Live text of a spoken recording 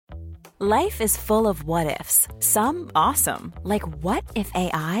Life is full of what-ifs. Some awesome, like what if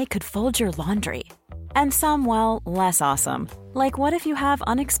AI could fold your laundry? And some, well, less awesome, like what if you have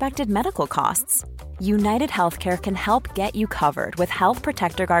unexpected medical costs? United Healthcare can help get you covered with Health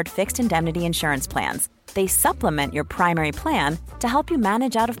Protector Guard fixed indemnity insurance plans. They supplement your primary plan to help you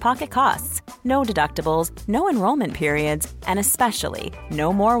manage out-of-pocket costs. No deductibles, no enrollment periods, and especially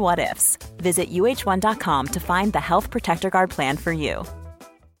no more what-ifs. Visit uh1.com to find the Health Protector Guard plan for you.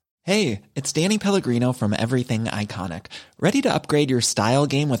 Hey, it's Danny Pellegrino from Everything Iconic. Ready to upgrade your style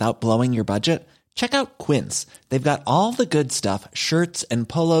game without blowing your budget? Check out Quince. They've got all the good stuff, shirts and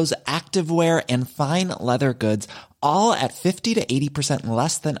polos, activewear, and fine leather goods, all at 50 to 80%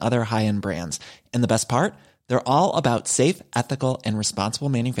 less than other high-end brands. And the best part? They're all about safe, ethical, and responsible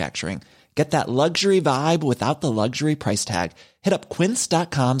manufacturing. Get that luxury vibe without the luxury price tag. Hit up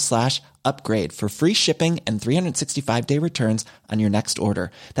quince.com/upgrade for free shipping and 365-day returns on your next order.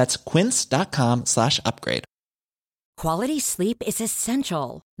 That's quince.com/upgrade. Quality sleep is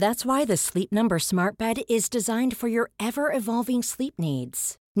essential. That's why the Sleep Number Smart Bed is designed for your ever-evolving sleep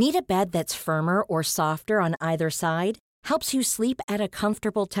needs. Need a bed that's firmer or softer on either side? Helps you sleep at a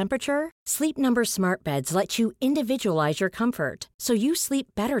comfortable temperature? Sleep Number Smart Beds let you individualize your comfort so you sleep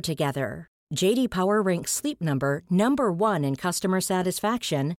better together. J.D. Power ranks Sleep Number number 1 in customer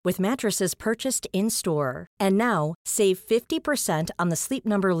satisfaction with mattresses purchased in-store. And now, save 50% on the Sleep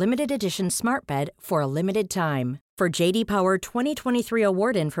Number Limited Edition Smart Bed for a limited time. For J.D. Power 2023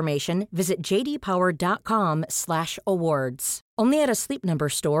 award information, visit jdpower.com/awards. Only at a Sleep Number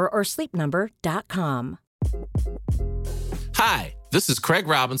store or sleepnumber.com. Hi, this is Craig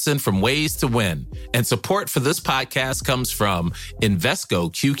Robinson from Ways to Win, and support for this podcast comes from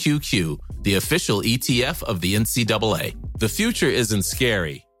Invesco QQQ, the official ETF of the NCAA. The future isn't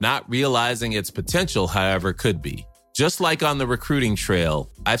scary. Not realizing its potential, however, could be. Just like on the recruiting trail,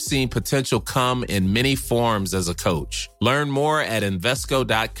 I've seen potential come in many forms as a coach. Learn more at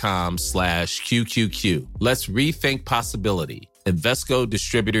Invesco.com/QQQ. Let's rethink possibility. Invesco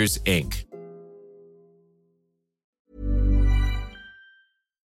Distributors, Inc.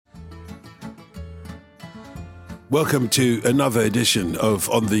 Welcome to another edition of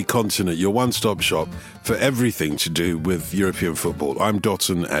On the Continent, your one-stop shop for everything to do with European football. I'm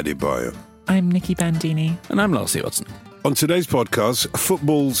Dotun Adebayo. I'm Nikki Bandini. And I'm Lossie Watson. On today's podcast,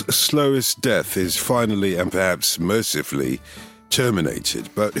 football's slowest death is finally and perhaps mercifully terminated.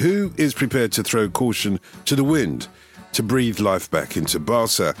 But who is prepared to throw caution to the wind to breathe life back into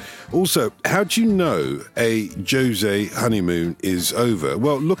Barca? Also, how do you know a Jose honeymoon is over?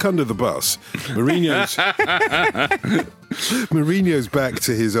 Well, look under the bus. Mourinho's back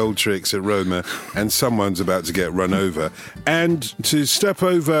to his old tricks at Roma, and someone's about to get run over. And to step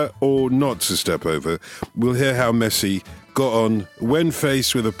over or not to step over, we'll hear how Messi got on when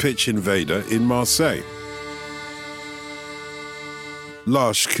faced with a pitch invader in Marseille.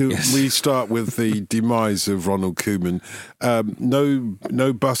 Lars, could we start with the demise of Ronald Koeman?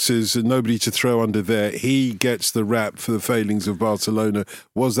 No buses and nobody to throw under there. He gets the rap for the failings of Barcelona.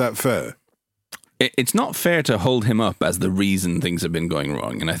 Was that fair? It's not fair to hold him up as the reason things have been going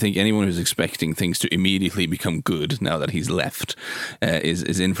wrong. And I think anyone who's expecting things to immediately become good now that he's left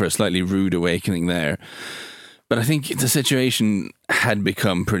is in for a slightly rude awakening there. But I think the situation had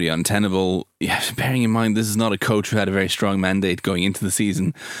become pretty untenable. Yeah, bearing in mind, this is not a coach who had a very strong mandate going into the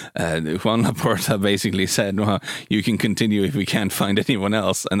season. Juan Laporta basically said, well, you can continue if we can't find anyone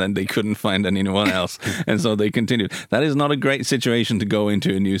else. And then they couldn't find anyone else. And so they continued. That is not a great situation to go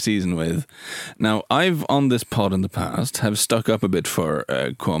into a new season with. Now, I've, on this pod in the past, have stuck up a bit for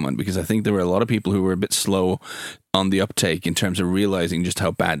Koeman because I think there were a lot of people who were a bit slow on the uptake in terms of realizing just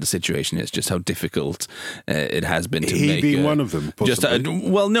how bad the situation is, just how difficult it has been to make. He being one of them, possibly.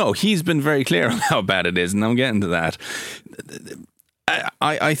 Well, no, he's been very clear on how bad it is, and I'm getting to that.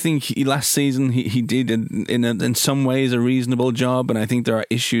 I think last season he did in some ways a reasonable job, and I think there are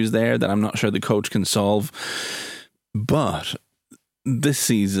issues there that I'm not sure the coach can solve. But this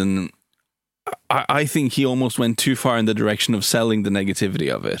season, I think he almost went too far in the direction of selling the negativity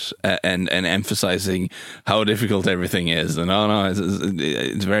of it and emphasizing how difficult everything is. And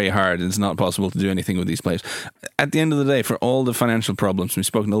it's very hard. It's not possible to do anything with these players. At the end of the day, for all the financial problems, we've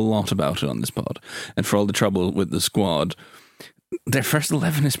spoken a lot about it on this pod, and for all the trouble with the squad, their first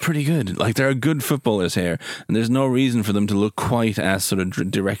 11 is pretty good. Like, there are good footballers here, and there's no reason for them to look quite as sort of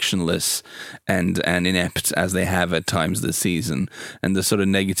directionless and inept as they have at times this season. And the sort of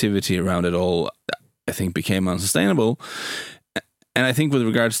negativity around it all, I think, became unsustainable. And I think with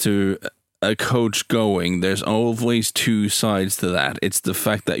regards to a coach going, there's always two sides to that. It's the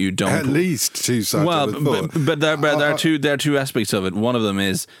fact that you don't... At least two sides. Well, but there are two aspects of it. One of them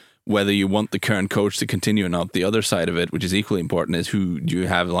is, whether you want the current coach to continue or not. The other side of it, which is equally important, is who do you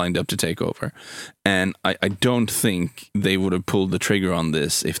have lined up to take over. And I don't think they would have pulled the trigger on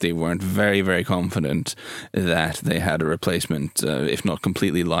this if they weren't very, very confident that they had a replacement, if not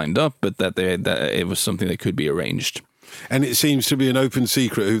completely lined up, but that it was something that could be arranged. And it seems to be an open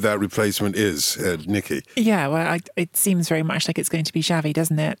secret who that replacement is, Nikki. Yeah, well, it seems very much like it's going to be Xavi,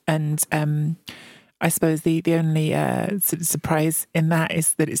 doesn't it? And I suppose the only sort of surprise in that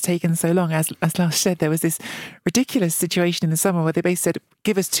is that it's taken so long. As Lars said, there was this ridiculous situation in the summer where they basically said,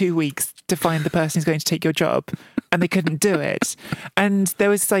 give us 2 weeks to find the person who's going to take your job, and they couldn't do it. And there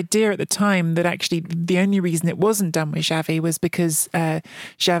was this idea at the time that actually the only reason it wasn't done with Xavi was because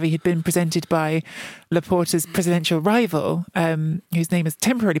Xavi had been presented by Laporta's presidential rival, whose name has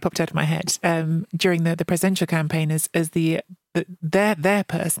temporarily popped out of my head, during the presidential campaign as their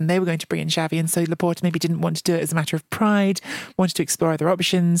person. They were going to bring in Xavi, and so Laporta maybe didn't want to do it as a matter of pride, wanted to explore other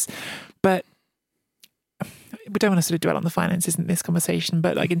options. But we don't want to sort of dwell on the finances in this conversation,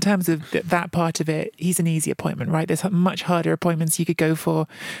 but like in terms of that part of it, he's an easy appointment, right? There's much harder appointments you could go for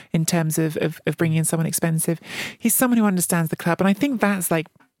in terms of bringing in someone expensive. He's someone who understands the club, and I think that's like,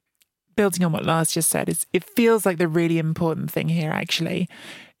 building on what Lars just said, it feels like the really important thing here actually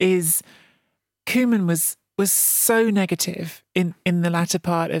is Koeman was so negative in the latter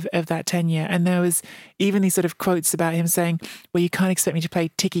part of that tenure. And there was even these sort of quotes about him saying, well, you can't expect me to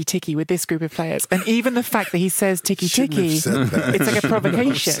play tiki-tiki with this group of players. And even the fact that he says tiki-tiki, it's like a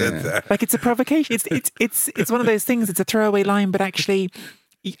provocation. Like it's a provocation. It's one of those things, it's a throwaway line, but actually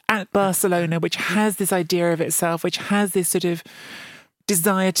at Barcelona, which has this idea of itself, which has this sort of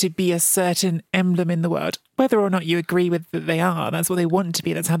desire to be a certain emblem in the world, whether or not you agree with that they are, that's what they want to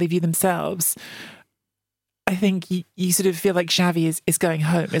be, that's how they view themselves. I think you sort of feel like Xavi is going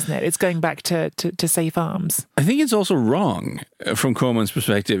home, isn't it? It's going back to safe arms. I think it's also wrong from Koeman's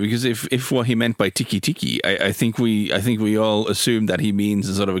perspective, because if what he meant by tiki-tiki, I think we all assume that he means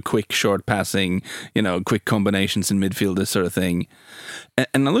a sort of a quick, short passing, quick combinations in midfield, this sort of thing.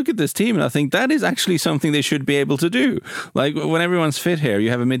 And I look at this team and I think that is actually something they should be able to do. Like when everyone's fit here, you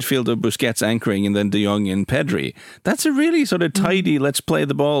have a midfielder, Busquets anchoring, and then De Jong and Pedri. That's a really sort of tidy, let's play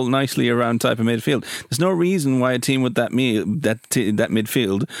the ball nicely around type of midfield. There's no reason why a team with that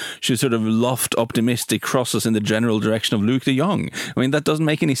midfield should sort of loft optimistic crosses in the general direction of Luuk De Jong. I mean, that doesn't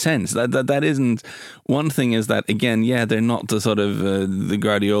make any sense. That isn't. One thing is that, again, yeah, they're not the sort of the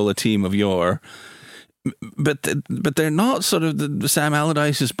Guardiola team of yore. But they're not sort of the Sam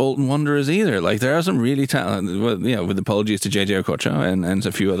Allardyce's Bolton Wanderers either. Like there are some really talented, with apologies to JJ Okocha and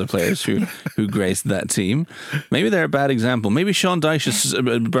a few other players who graced that team. Maybe they're a bad example. Maybe Sean Dyche's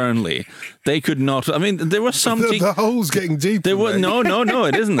Burnley. They could not. I mean, there was some. The hole's getting deeper. There was no,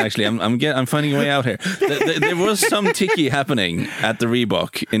 it isn't actually. I'm finding a way out here. There was some tiki happening at the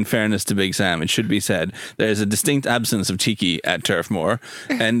Reebok. In fairness to Big Sam, it should be said, there is a distinct absence of tiki at Turf Moor,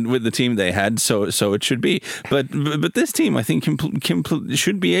 and with the team they had, so it should be. But this team, I think,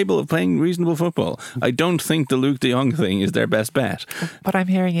 should be able of playing reasonable football. I don't think the Luuk De Jong thing is their best bet. What I'm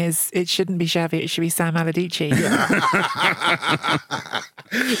hearing is it shouldn't be Xavi, it should be Sam Allardyce.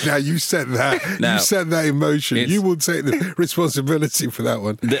 Now you said that. You said that in motion. You will take the responsibility for that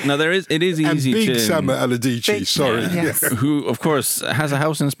one. It is easy and big to... Sam Allardyce, sorry. Yes. Who, of course, has a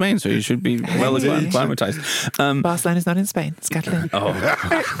house in Spain, so he should be well acclimatized. Barcelona's not in Spain, it's Catalan.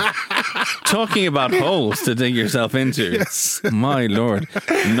 Talking about holes to dig yourself into. Yes. My Lord.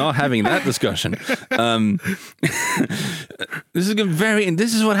 Not having that discussion. This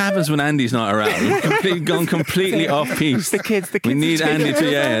is what happens when Andy's not around. We've gone completely off piece. The kids we need Andy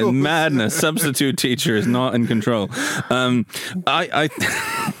to, madness. Substitute teacher is not in control.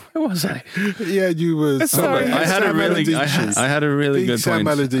 Where was I? Yeah, you were. Sorry. I had a really good point. I had a really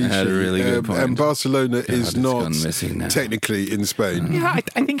good point. And Barcelona is not missing technically in Spain. Yeah,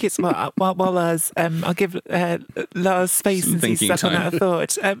 I think it's while Lars, I'll give Lars space and he's stuck on that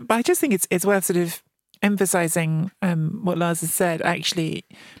thought. But I just think it's worth sort of emphasising what Lars has said, actually,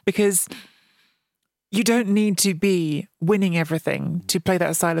 because you don't need to be winning everything to play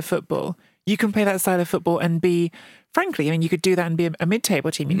that style of football. You can play that style of football and be, frankly, I mean, you could do that and be a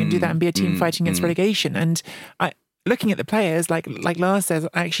mid-table team. You can do that and be a team fighting against relegation. And looking at the players, like Lars says,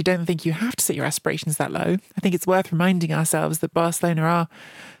 I actually don't think you have to set your aspirations that low. I think it's worth reminding ourselves that Barcelona are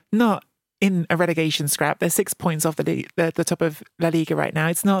not in a relegation scrap. They're 6 points off the top of La Liga right now.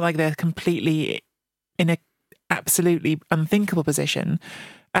 It's not like they're completely in a absolutely unthinkable position.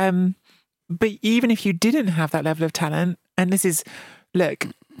 But even if you didn't have that level of talent, and this is, look,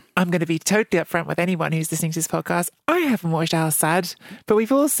 I'm going to be totally upfront with anyone who's listening to this podcast. I haven't watched Al Sadd, but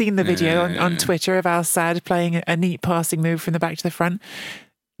we've all seen the video on Twitter of Al Sadd playing a neat passing move from the back to the front.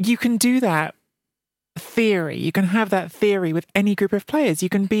 you can do that theory. You can have that theory with any group of players. You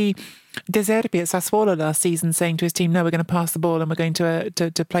can be De Zerbi at Sassuolo last season saying to his team, no, we're going to pass the ball and we're going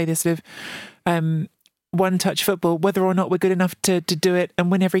to play this sort of one-touch football, whether or not we're good enough to do it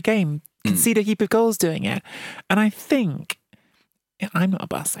and win every game. Concede a heap of goals doing it. And I think, I'm not a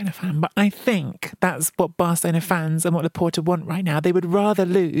Barcelona fan, but I think that's what Barcelona fans and what Laporta want right now. They would rather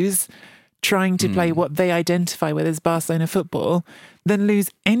lose trying to play what they identify with as Barcelona football than lose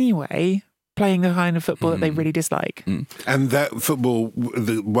anyway playing the kind of football that they really dislike. And that football,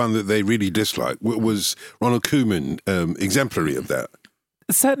 the one that they really dislike, was Ronald Koeman exemplary of that.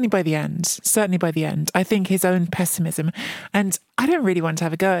 Certainly by the end. I think his own pessimism, and I don't really want to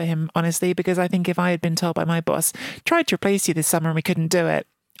have a go at him, honestly, because I think if I had been told by my boss, tried to replace you this summer and we couldn't do it,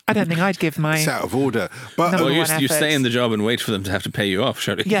 I don't think I'd give my... It's out of order. But you stay in the job and wait for them to have to pay you off,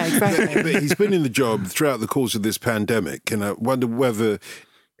 surely. Yeah, exactly. But he's been in the job throughout the course of this pandemic, and I wonder whether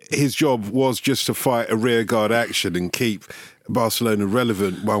his job was just to fight a rearguard action and keep Barcelona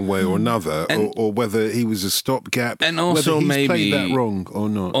relevant one way or another, or whether he was a stopgap, and also whether he's maybe played that wrong or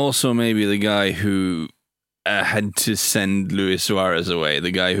not. Also, maybe the guy who had to send Luis Suarez away,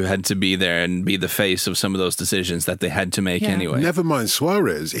 the guy who had to be there and be the face of some of those decisions that they had to make anyway. Never mind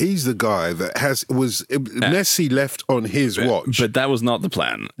Suarez, he's the guy that Messi left on his watch, but that was not the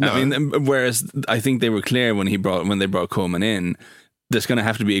plan. No. I mean, whereas I think they were clear when they brought Koeman in. There's going to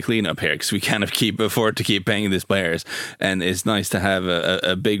have to be a clean-up here because we can't afford to keep paying these players. And it's nice to have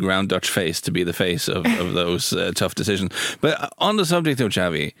a big round Dutch face to be the face of those tough decisions. But on the subject of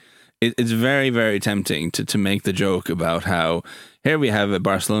Xavi, it's very, very tempting to make the joke about how here we have a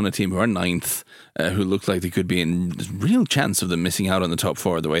Barcelona team who are ninth, who look like they could be in real chance of them missing out on the top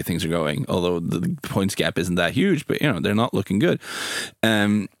four the way things are going, although the points gap isn't that huge, but they're not looking good.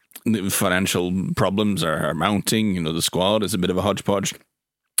 The financial problems are mounting. The squad is a bit of a hodgepodge.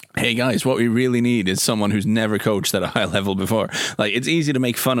 Hey guys, what we really need is someone who's never coached at a high level before. Like, it's easy to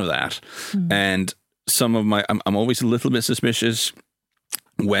make fun of that. And I'm always a little bit suspicious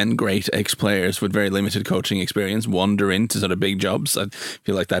when great ex-players with very limited coaching experience wander into sort of big jobs. I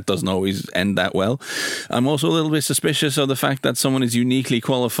feel like that doesn't always end that well. I'm also a little bit suspicious of the fact that someone is uniquely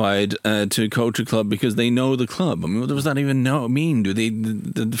qualified to coach a club because they know the club. I mean, what does that even mean? Do they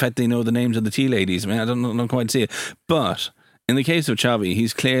the fact they know the names of the tea ladies? I mean, I don't quite see it. But in the case of Xavi,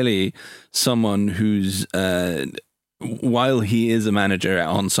 he's clearly someone who's while he is a manager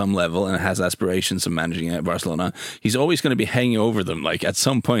on some level and has aspirations of managing at Barcelona, he's always going to be hanging over them. Like, at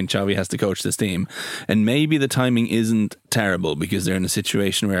some point, Xavi has to coach this team. And maybe the timing isn't terrible because they're in a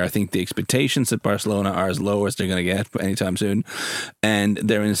situation where I think the expectations at Barcelona are as low as they're going to get anytime soon. And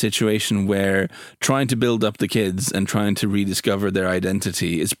they're in a situation where trying to build up the kids and trying to rediscover their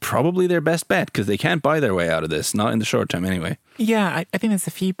identity is probably their best bet because they can't buy their way out of this, not in the short term anyway. Yeah, I think there's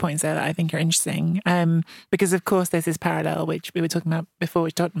a few points there that I think are interesting because, of course, there's this parallel which we were talking about before,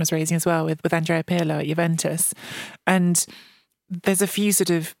 which Tottenham was raising as well with Andrea Pirlo at Juventus. And there's a few sort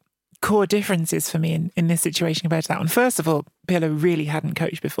of core differences for me in this situation compared to that one. First of all, Pirlo really hadn't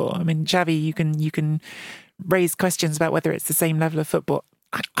coached before. I mean, Xavi, you can raise questions about whether it's the same level of football.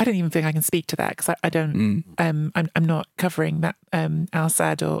 I don't even think I can speak to that because I don't. I'm not covering that Al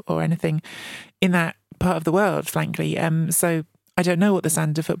Sadd or anything in that part of the world, frankly. So I don't know what the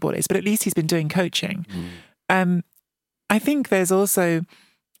standard of football is, but at least he's been doing coaching. I think there's also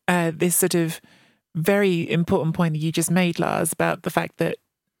this sort of very important point that you just made, Lars, about the fact that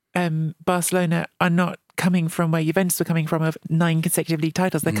Barcelona are not coming from where Juventus were coming from of 9 consecutive league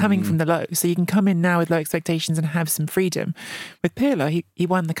titles. They're coming from the low. So you can come in now with low expectations and have some freedom. With Pirlo, he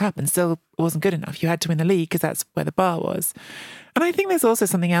won the cup and still wasn't good enough. You had to win the league because that's where the bar was. And I think there's also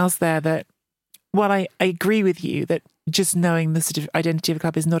something else there that, while I agree with you that just knowing the sort of identity of a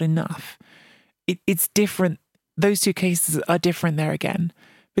club is not enough, it's different. Those two cases are different there again,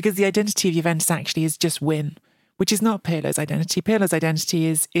 because the identity of Juventus actually is just win, which is not Pirlo's identity. Pirlo's identity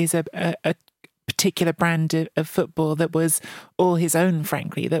is a particular brand of football that was all his own,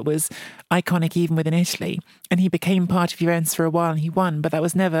 frankly, that was iconic even within Italy. And he became part of Juventus for a while and he won, but that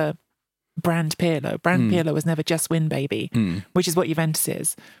was never brand Pirlo. Brand Pirlo was never just win, baby, which is what Juventus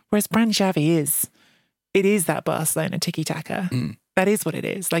is. Whereas brand Xavi is that Barcelona tiki-taka. That is what it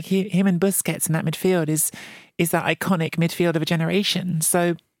is. Like him and Busquets in that midfield is that iconic midfield of a generation.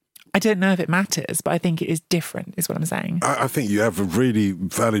 So I don't know if it matters, but I think it is different, is what I'm saying. I think you have a really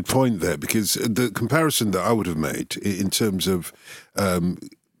valid point there, because the comparison that I would have made in terms of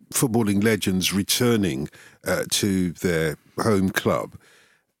footballing legends returning to their home club,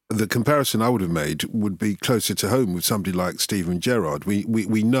 the comparison I would have made would be closer to home with somebody like Steven Gerrard. We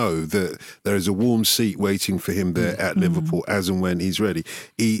know that there is a warm seat waiting for him there at Liverpool as and when he's ready.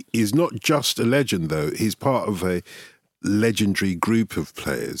 He is not just a legend, though. He's part of a legendary group of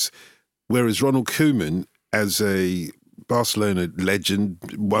players, whereas Ronald Koeman, as a Barcelona legend,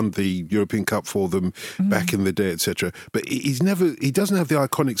 won the European Cup for them back in the day, etc. But he doesn't have the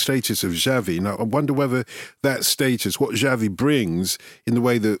iconic status of Xavi. Now, I wonder whether that status, what Xavi brings, in the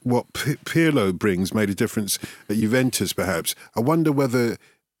way that what Pirlo brings, made a difference at Juventus, perhaps. I wonder whether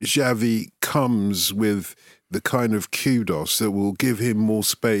Xavi comes with the kind of kudos that will give him more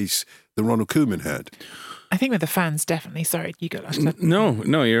space than Ronald Koeman had. I think with the fans, definitely. Sorry, you go last.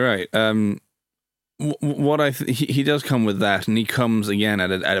 No, you're right. He does come with that, and he comes again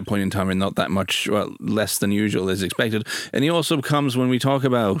at a point in time where not that much, less than usual is expected. And he also comes when we talk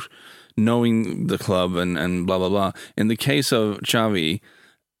about knowing the club and blah blah blah. In the case of Xavi,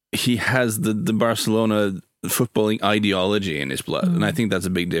 he has the Barcelona footballing ideology in his blood, and I think that's a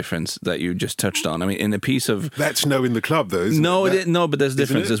big difference that you just touched on. I mean, in a piece of that's knowing the club, though. Isn't it? No, but there's a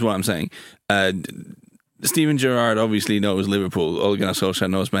difference, is what I'm saying. Steven Gerrard obviously knows Liverpool. Ole Gunnar Solskjaer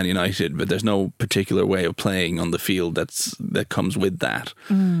knows Man United, but there's no particular way of playing on the field that comes with that.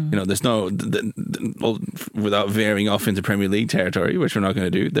 There's no, without veering off into Premier League territory, which we're not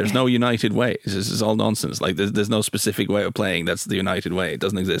going to do. There's no United way. This is all nonsense. Like there's no specific way of playing. That's the United way. It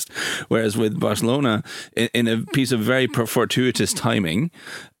doesn't exist. Whereas with Barcelona, in a piece of very fortuitous timing,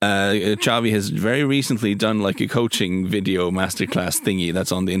 Xavi has very recently done like a coaching video masterclass thingy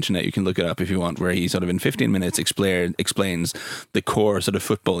that's on the internet. You can look it up if you want, where he sort of in 15 minutes explains the core sort of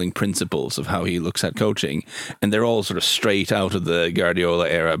footballing principles of how he looks at coaching, and they're all sort of straight out of the Guardiola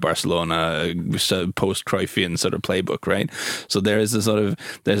era Barcelona post-Cruyffian sort of playbook, right? So there's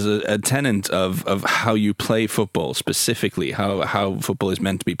a tenet of how you play football, specifically how football is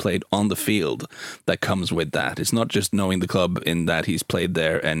meant to be played on the field, that comes with that. It's not just knowing the club in that he's played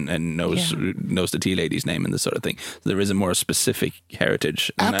there and knows the tea lady's name and this sort of thing. So there is a more specific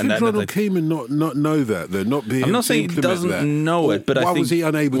heritage. How could Ronald Koeman not know that? They're not being. I'm not saying he doesn't know it, but why I think, was he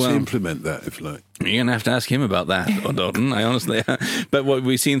unable to implement that? If like, you're gonna have to ask him about that, Dalton. I honestly, but what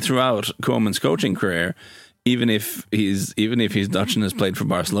we've seen throughout Koeman's coaching career, even if he's Dutch and has played for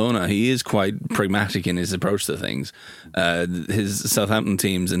Barcelona, he is quite pragmatic in his approach to things. His Southampton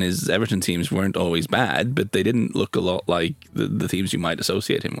teams and his Everton teams weren't always bad, but they didn't look a lot like the teams you might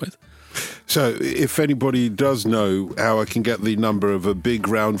associate him with. So if anybody does know how I can get the number of a big,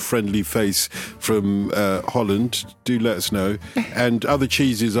 round, friendly face from Holland, do let us know. And other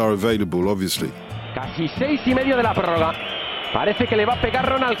cheeses are available, obviously. Casi 6:30 de la prórroga. Parece que le va a pegar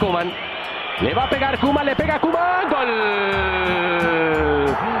Ronald Koeman. Le va a pegar Koeman, le pega Koeman. ¡Gol!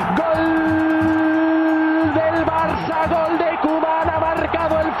 ¡Gol del Barça! ¡Gol de Koeman! Ha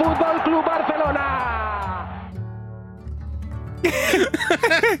marcado el Fútbol Club Barcelona.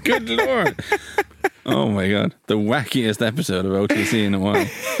 Good Lord. Oh my God. The wackiest episode of OTC in a while.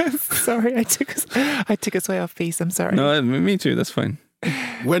 Sorry, I took us way off piece. I'm sorry. No, me too. That's fine.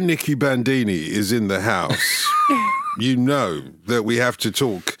 When Nicky Bandini is in the house, you know that we have to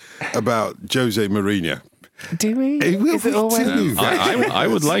talk about Jose Mourinho. Do we? Is it always? I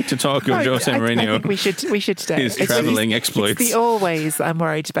would like to talk of Jose Mourinho. I think we should stay. His travelling exploits. It's the always that I'm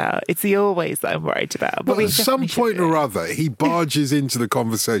worried about. But at some point or other, he barges into the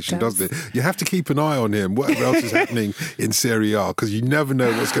conversation, doesn't it? You have to keep an eye on him, whatever else is happening in Serie A, because you never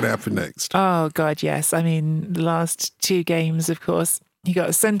know what's going to happen next. Oh, God, yes. I mean, the last two games, of course, he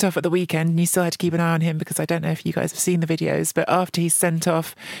got sent off at the weekend, and you still had to keep an eye on him, because I don't know if you guys have seen the videos, but after he's sent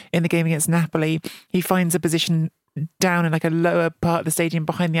off in the game against Napoli, he finds a position down in like a lower part of the stadium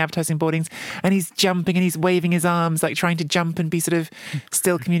behind the advertising boardings, and he's jumping and he's waving his arms, like trying to jump and be sort of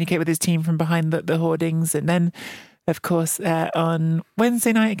still communicate with his team from behind the hoardings. And then, of course, on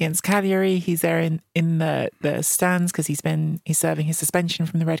Wednesday night against Cagliari, he's there in the stands because he's serving his suspension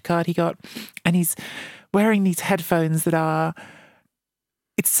from the red card he got, and he's wearing these headphones that are.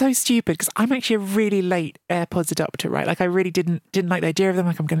 It's so stupid because I'm actually a really late AirPods adopter, right? Like I really didn't like the idea of them.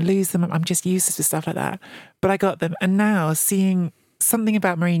 Like I'm going to lose them. I'm just useless to stuff like that. But I got them. And now seeing something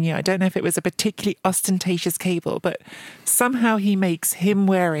about Mourinho, I don't know if it was a particularly ostentatious cable, but somehow he makes him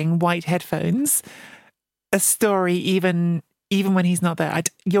wearing white headphones a story even when he's not there.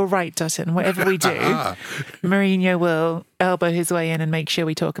 You're right, Dutton. Whatever we do, Mourinho will elbow his way in and make sure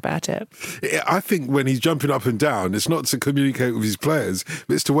we talk about it. I think when he's jumping up and down, it's not to communicate with his players,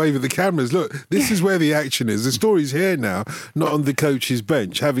 but it's to wave at the cameras. Look, this is where the action is. The story's here now, not on the coach's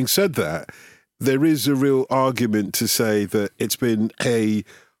bench. Having said that, there is a real argument to say that it's been a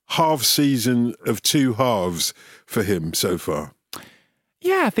half season of two halves for him so far.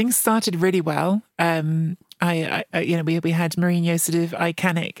 Yeah, things started really well. We had Mourinho sort of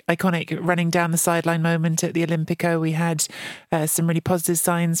iconic running down the sideline moment at the Olympico. We had some really positive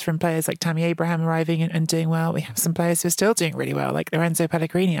signs from players like Tammy Abraham arriving and doing well. We have some players who are still doing really well, like Lorenzo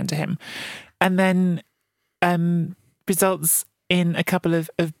Pellegrini under him. And then results in a couple of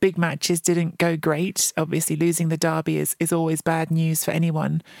big matches didn't go great. Obviously, losing the derby is always bad news for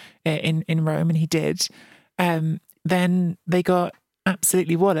anyone in Rome, and he did. Then they got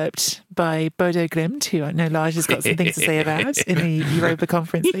absolutely walloped by Bodo Glimt, who I know Lars has got some things to say about in the Europa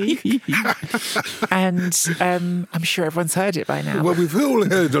Conference League. And I'm sure everyone's heard it by now. Well, we've all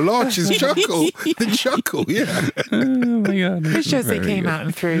heard Lars' chuckle. The chuckle, yeah. Oh my God. Jose came out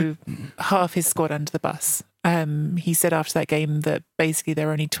and threw half his squad under the bus. He said after that game that basically there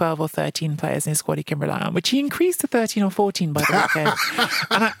are only 12 or 13 players in his squad he can rely on, which he increased to 13 or 14 by the weekend.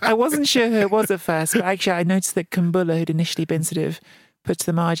 And I wasn't sure who it was at first, but actually I noticed that Kumbula, who'd initially been sort of put to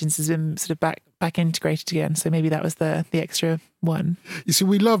the margins, has been sort of back integrated again. So maybe that was the extra one. You see,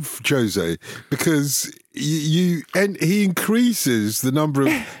 we love Jose because and he increases the number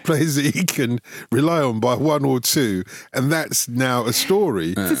of players that he can rely on by one or two, and that's now a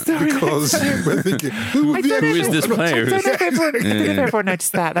story. Because we're thinking, who is this player? I don't know if everyone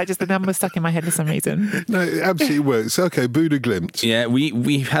noticed that. That just the number stuck in my head for some reason. No, it absolutely works. Okay, Bodo Glimt. Yeah,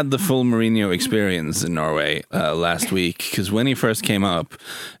 we had the full Mourinho experience in Norway last week, because when he first came up,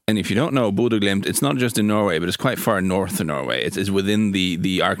 and if you don't know, Bodo Glimt, it's not just in Norway, but it's quite far north of Norway. It's within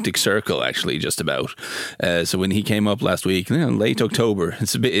the Arctic Circle, actually, just about. So when he came up last week, late October,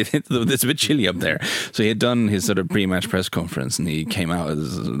 it's a bit chilly up there. So he had done his sort of pre-match press conference, and he came out.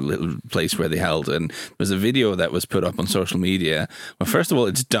 There's a little place where they held, and there was a video that was put up on social media. Well, first of all,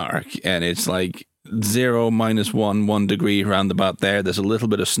 it's dark, and it's like 0, -1 degree around about there. There's a little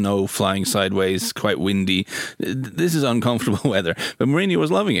bit of snow flying sideways, quite windy. This is uncomfortable weather. But Mourinho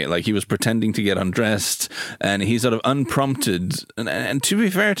was loving it. Like, he was pretending to get undressed, and he sort of unprompted, and to be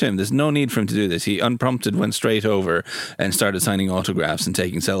fair to him, there's no need for him to do this. He unprompted went straight over and started signing autographs and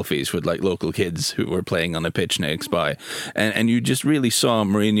taking selfies with like local kids who were playing on a pitch next by. And you just really saw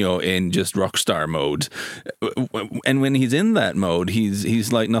Mourinho in just rock star mode. And when he's in that mode,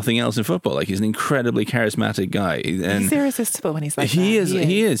 he's like nothing else in football. Like, he's an incredibly charismatic guy, and he's irresistible when he's like he that.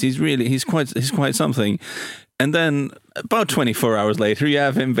 is. He's quite something. And then about 24 hours later, you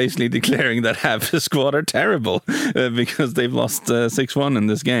have him basically declaring that half his squad are terrible because they've lost 6-1 in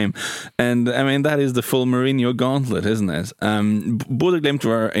this game. And I mean, that is the full Mourinho gauntlet, isn't it? Bodo Glimt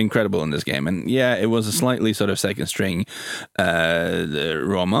were incredible in this game. And yeah, it was a slightly sort of second string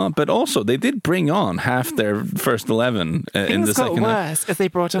Roma, but also they did bring on half their first 11 in the second. Things got worse as they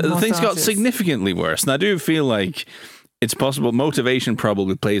brought on more Things got starters. significantly worse. And I do feel like it's possible motivation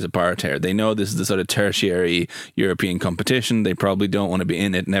probably plays a part here. They know this is the sort of tertiary European competition. They probably don't want to be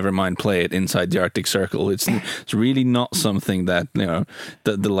in it, never mind play it inside the Arctic Circle. It's really not something that,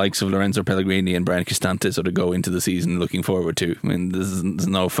 the likes of Lorenzo Pellegrini and Brian Cristante sort of go into the season looking forward to. I mean, this is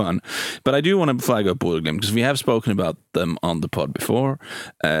no fun. But I do want to flag up Bodo Glimt because we have spoken about them on the pod before.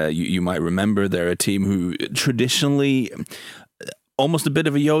 You might remember they're a team who traditionally almost a bit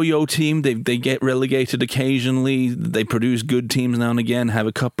of a yo-yo team. They get relegated occasionally. They produce good teams now and again, have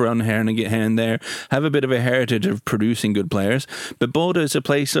a cup run here and there, have a bit of a heritage of producing good players. But Bodo is a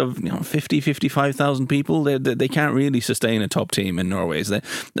place of 55,000 people. They can't really sustain a top team in Norway. They're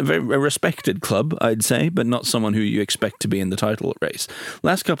a respected club, I'd say, but not someone who you expect to be in the title race.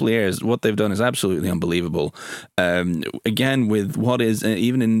 Last couple of years, what they've done is absolutely unbelievable. Again, with what is,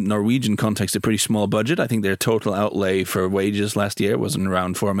 even in Norwegian context, a pretty small budget. I think their total outlay for wages last year wasn't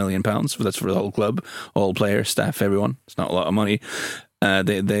around £4 million. That's for the whole club, all players, staff, everyone. It's not a lot of money.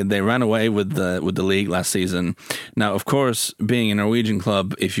 They ran away with the league last season. Now, of course, being a Norwegian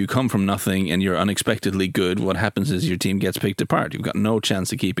club, if you come from nothing and you're unexpectedly good, what happens is your team gets picked apart. You've got no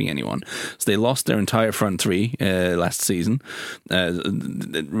chance of keeping anyone. So they lost their entire front three last season.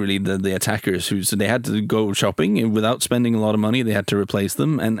 Really, the attackers so they had to go shopping without spending a lot of money. They had to replace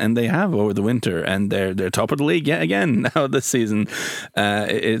them, and they have over the winter, and they're top of the league yet again now this season.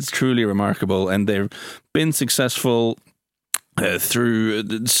 It's truly remarkable, and they've been successful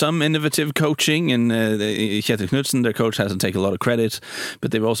through some innovative coaching, and Kjetil Knutsen, their coach, hasn't taken a lot of credit,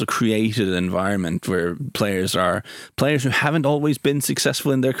 but they've also created an environment where players who haven't always been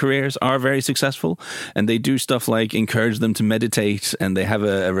successful in their careers are very successful, and they do stuff like encourage them to meditate, and they have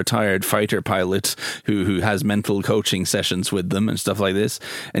a retired fighter pilot who has mental coaching sessions with them and stuff like this.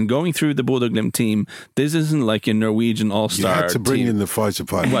 And going through the Bodo Glimt team, this isn't like a Norwegian all-star You had to bring team. in the fighter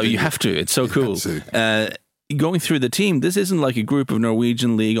pilot. Well, you have to. It's so cool. going through the team, this isn't like a group of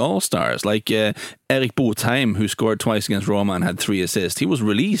Norwegian League all-stars. Like Erik Botheim, who scored twice against Roma and had 3 assists. He was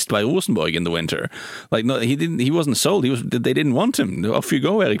released by Rosenborg in the winter. Like, no, he wasn't sold. They didn't want him. Off you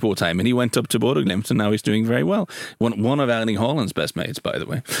go, Erik Botheim. And he went up to Bodø Glimt, and now he's doing very well. One of Erling Haaland's best mates, by the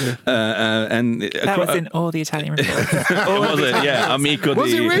way. Yeah. And that was in all the Italian reports. Was it? Yeah, Amico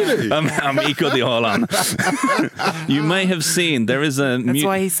was di, it really? Amico di Haaland. You may have seen there is a. That's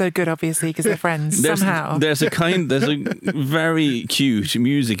why he's so good, obviously, because they're friends somehow. There's a very cute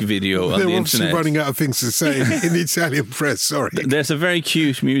music video on the internet. Running out of things to say in the Italian press. Sorry. There's a very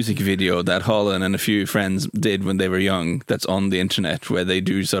cute music video that Haaland and a few friends did when they were young. That's on the internet, where they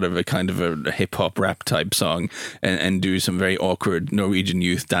do sort of a kind of a hip hop rap type song and do some very awkward Norwegian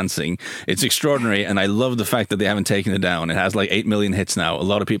youth dancing. It's extraordinary, and I love the fact that they haven't taken it down. It has like 8 million hits now. A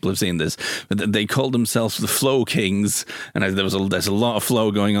lot of people have seen this. But they call themselves the Flow Kings, and there's a lot of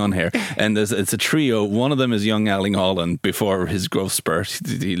flow going on here. And it's a trio. One of them is young Erling Haaland before his growth spurt.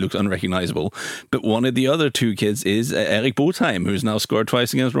 He looked unrecognizable. But one of the other 2 kids is Erik Botheim, who's now scored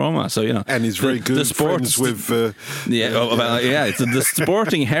twice against Roma. So, you know, and he's very good friends with. It's the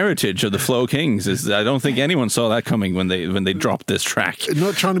sporting heritage of the Flow Kings. I don't think anyone saw that coming when they dropped this track.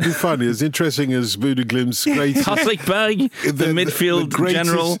 Not trying to be funny, as interesting as Bodø Glimt's greatest. Patrick Berg, the midfield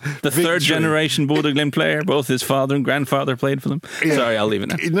general, the third generation Bodø Glimt player. Both his father and grandfather played for them. Yeah. Sorry, I'll leave it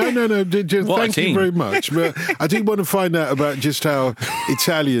now. No. Thank you very much. But I do want to find out about just how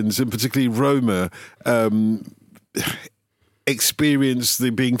Italians, and particularly Roma, experience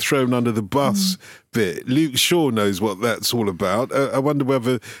the being thrown under the bus bit. Luke Shaw knows what that's all about. I wonder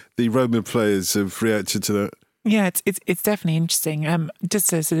whether the Roman players have reacted to that. Yeah, it's definitely interesting. Just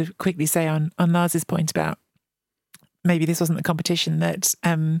to sort of quickly say on Lars's point about maybe this wasn't the competition that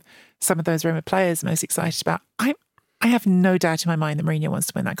some of those Roma players are most excited about. I have no doubt in my mind that Mourinho wants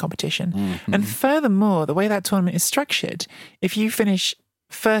to win that competition. Mm-hmm. And furthermore, the way that tournament is structured, if you finish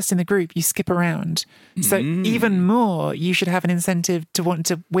first in the group, you skip around. So even more, you should have an incentive to want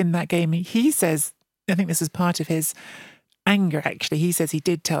to win that game. He says, I think this was part of his anger, actually. He says he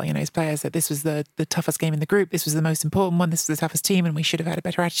did tell his players that this was the toughest game in the group. This was the most important one. This was the toughest team, and we should have had a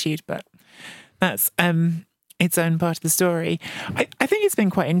better attitude. But that's its own part of the story. I think it's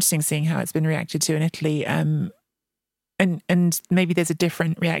been quite interesting seeing how it's been reacted to in Italy. And maybe there's a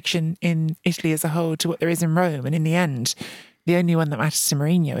different reaction in Italy as a whole to what there is in Rome. And in the end, the only one that matters to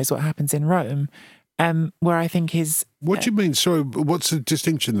Mourinho is what happens in Rome, where I think his... What do you mean? Sorry, what's the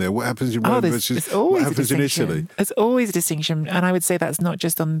distinction there? What happens in Rome versus what happens in Italy? There's always a distinction. And I would say that's not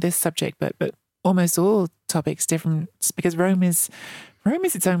just on this subject, but almost all topics different, because Rome is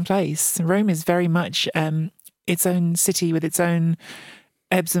its own place. Rome is very much its own city with its own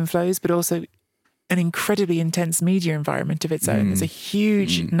ebbs and flows, but also an incredibly intense media environment of its own. There's a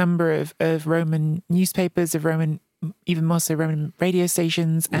huge number of Roman newspapers, of Roman, even more so Roman radio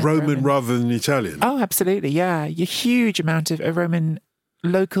stations. And Roman rather than Italian? Oh, absolutely, yeah. A huge amount of Roman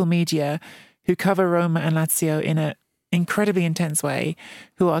local media who cover Roma and Lazio in an incredibly intense way,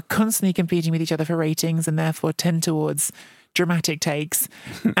 who are constantly competing with each other for ratings and therefore tend towards dramatic takes.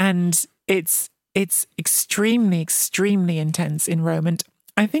 And it's extremely, extremely intense in Rome. And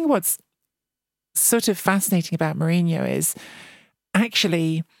I think what's sort of fascinating about Mourinho is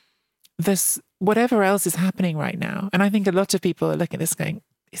actually this, whatever else is happening right now. And I think a lot of people are looking at this going,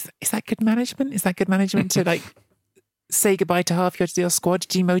 is that good management? Is that good management to like say goodbye to half your squad,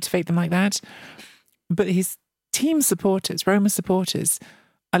 demotivate them like that? But his team supporters, Roma supporters,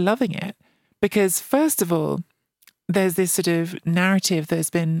 are loving it because first of all, there's this sort of narrative that's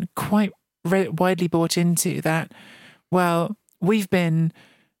been quite widely bought into that, well, we've been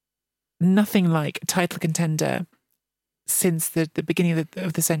nothing like a title contender since the beginning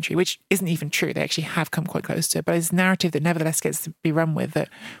of the century, which isn't even true. They actually have come quite close to it. But it's a narrative that nevertheless gets to be run with, that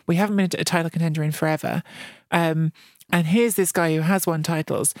we haven't been a title contender in forever. And here's this guy who has won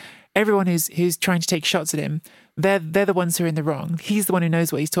titles. Everyone who's trying to take shots at him, they're the ones who are in the wrong. He's the one who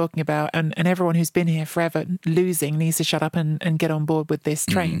knows what he's talking about. And everyone who's been here forever losing needs to shut up and get on board with this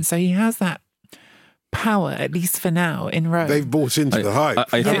train. So he has that power, at least for now, in Rome. They've bought into the hype.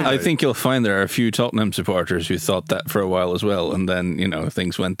 I think you'll find there are a few Tottenham supporters who thought that for a while as well, and then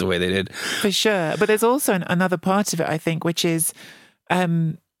things went the way they did. For sure, but there's also another part of it, I think, which is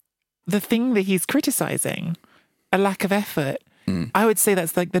the thing that he's criticising, a lack of effort. I would say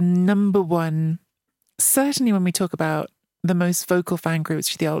that's like the number one. Certainly, when we talk about the most vocal fan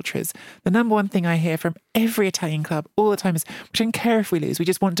groups, the Ultras, the number one thing I hear from every Italian club all the time is, we don't care if we lose. We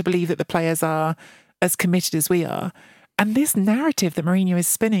just want to believe that the players are as committed as we are. And this narrative that Mourinho is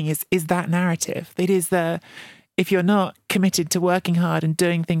spinning is that narrative. It is if you're not committed to working hard and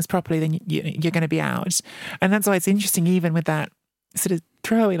doing things properly, then you're going to be out. And that's why it's interesting, even with that sort of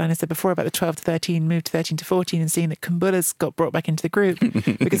throwaway line I said before about the 12 to 13, move to 13 to 14, and seeing that Kumbula's got brought back into the group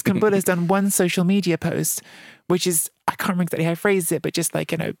because Kumbula's done one social media post, which is, I can't remember exactly how I phrased it, but just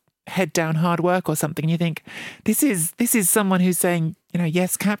like, head down, hard work or something. And you think, this is someone who's saying,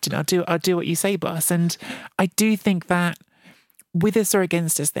 yes, captain, I'll do what you say, boss. And I do think that with us or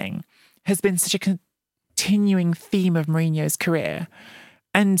against us thing has been such a continuing theme of Mourinho's career.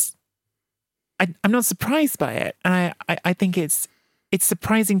 And I'm not surprised by it. And I think it's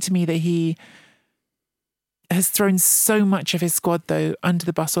surprising to me that he has thrown so much of his squad, though, under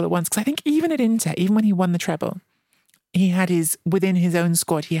the bus all at once. Because I think even at Inter, even when he won the treble, he had within his own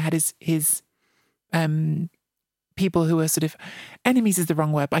squad, he had his people who were sort of, enemies is the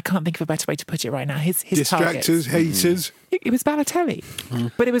wrong word, but I can't think of a better way to put it right now. His distractors, haters. It was Balotelli.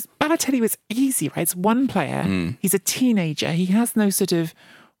 But Balotelli was easy, right? It's one player. He's a teenager. He has no sort of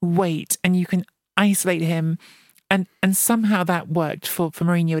weight, and you can isolate him. And somehow that worked for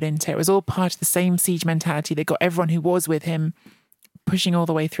Mourinho at Inter. It was all part of the same siege mentality that got everyone who was with him pushing all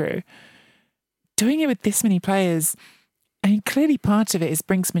the way through. Doing it with this many players, I mean, clearly part of it is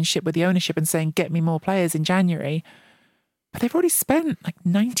brinksmanship with the ownership and saying, get me more players in January. But they've already spent like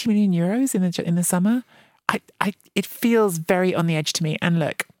 90 million euros in the summer. It feels very on the edge to me. And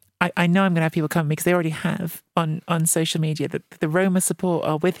look, I know I'm going to have people come because they already have on social media that the Roma support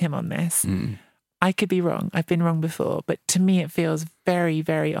are with him on this. I could be wrong. I've been wrong before. But to me, it feels very,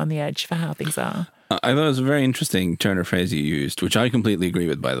 very on the edge for how things are. I thought it was a very interesting turn of phrase you used, which I completely agree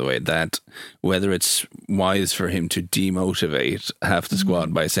with, by the way, that whether it's wise for him to demotivate half the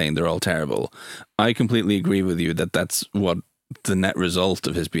squad by saying they're all terrible, I completely agree with you that that's what the net result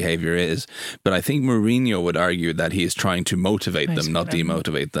of his behaviour is. But I think Mourinho would argue that he is trying to motivate them, not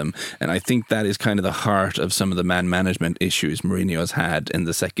demotivate them. And I think that is kind of the heart of some of the man management issues Mourinho has had in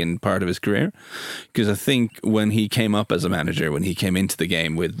the second part of his career. Because I think when he came up as a manager, when he came into the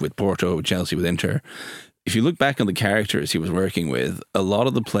game with Porto, with Chelsea, with Inter, if you look back on the characters he was working with, a lot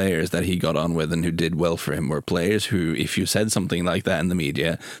of the players that he got on with and who did well for him were players who, if you said something like that in the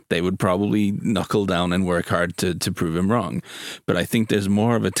media, they would probably knuckle down and work hard to prove him wrong. But I think there's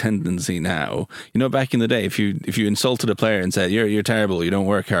more of a tendency now. Back in the day, if you insulted a player and said, you're terrible, you don't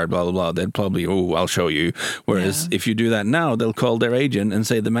work hard, blah, blah, blah, they'd probably, I'll show you. Whereas if you do that now, they'll call their agent and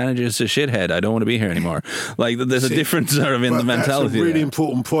say, the manager's a shithead, I don't want to be here anymore. Like, there's a difference sort of in the mentality. That's a really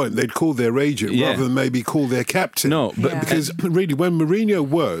important point. They'd call their agent rather than maybe call their captain. No, but because really, when Mourinho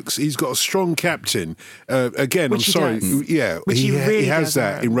works, he's got a strong captain. Again, Which I'm sorry, Which he really has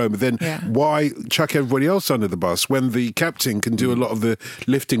that in Roma. Then why chuck everybody else under the bus when the captain can do a lot of the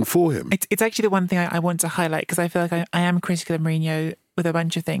lifting for him? It's actually the one thing I want to highlight, because I feel like I am critical of Mourinho with a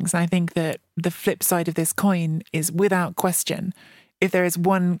bunch of things. And I think that the flip side of this coin is, without question, if there is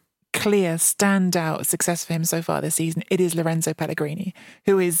one clear standout success for him so far this season, it is Lorenzo Pellegrini,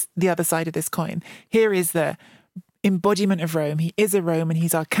 who is the other side of this coin. Here is the embodiment of Rome. He is a Roman,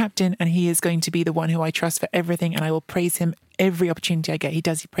 he's our captain, and he is going to be the one who I trust for everything, and I will praise him every opportunity I get. He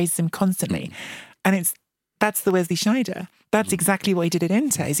praises him constantly. And that's the Wesley Sneijder. That's exactly what he did at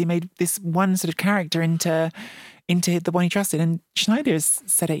Inter, is he made this one sort of character into the one he trusted. And Sneijder has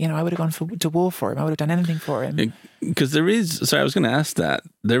said it, I would have gone to war for him. I would have done anything for him. Because I was going to ask that.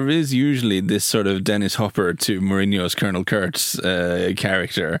 There is usually this sort of Dennis Hopper to Mourinho's Colonel Kurtz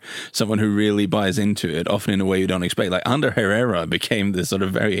character, someone who really buys into it, often in a way you don't expect. Like Ander Herrera became this sort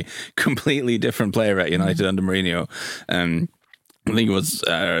of very completely different player at United under Mourinho. I think it was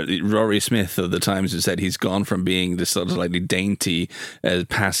Rory Smith of the Times who said he's gone from being this sort of slightly dainty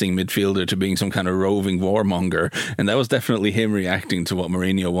passing midfielder to being some kind of roving warmonger. And that was definitely him reacting to what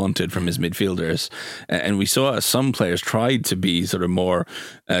Mourinho wanted from his midfielders. And we saw some players tried to be sort of more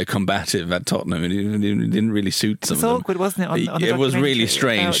combative at Tottenham. It didn't really suit some of them. It's awkward, wasn't it? It was really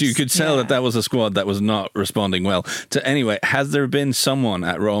strange. You could tell that was a squad that was not responding well. Anyway, has there been someone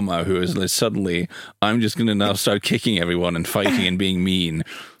at Roma who is like, suddenly, I'm just going to now start kicking everyone and fighting and being mean?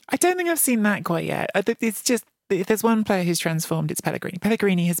 I don't think I've seen that quite yet. It's just, if there's one player who's transformed, it's Pellegrini.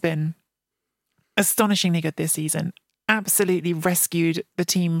 Pellegrini has been astonishingly good this season. Absolutely rescued the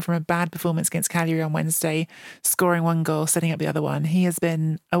team from a bad performance against Cagliari on Wednesday, scoring one goal, setting up the other one. He has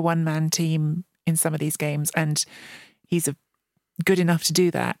been a one-man team in some of these games, and he's good enough to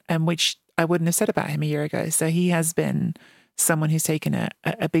do that, which I wouldn't have said about him a year ago. So he has been someone who's taken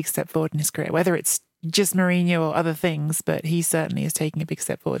a big step forward in his career, whether it's just Mourinho or other things, but he certainly is taking a big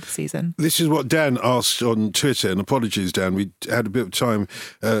step forward this season. This is what Dan asked on Twitter, and apologies, Dan, we had a bit of time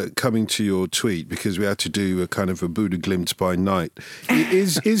coming to your tweet because we had to do a kind of a Buda glimpse by night.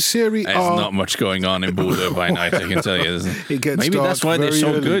 Is Serie A... There's not much going on in Buda by night, I can tell you. It gets Maybe that's why they're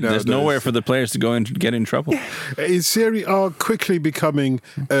so good. There's nowhere for the players to go and get in trouble. Is Serie A quickly becoming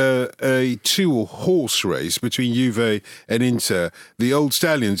a two-horse race between Juve and Inter, the old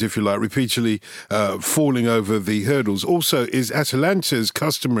stallions, if you like, repeatedly falling over the hurdles? Also, is Atalanta's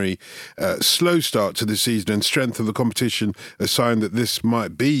customary slow start to the season and strength of the competition a sign that this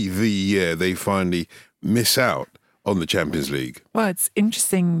might be the year they finally miss out on the Champions League? Well, it's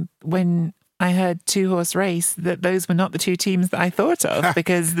interesting when I heard two-horse race that those were not the two teams that I thought of,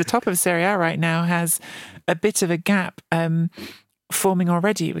 because the top of Serie A right now has a bit of a gap forming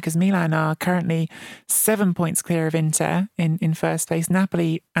already, because Milan are currently 7 points clear of Inter in first place.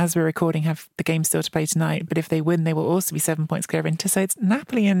 Napoli, as we're recording, have the game still to play tonight, but if they win, they will also be 7 points clear of Inter. So it's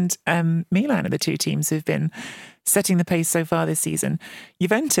Napoli and Milan are the two teams who've been setting the pace so far this season.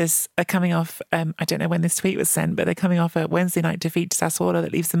 Juventus are coming off, I don't know when this tweet was sent, but they're coming off a Wednesday night defeat to Sassuolo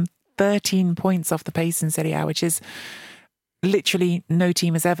that leaves them 13 points off the pace in Serie A, which is literally no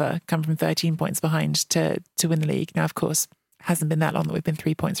team has ever come from 13 points behind to win the league. Now, of course, hasn't been that long that we've been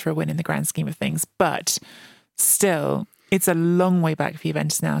 3 points for a win in the grand scheme of things, but still, it's a long way back for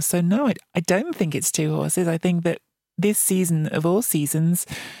Juventus now. So no, I don't think it's two horses. I think that this season of all seasons,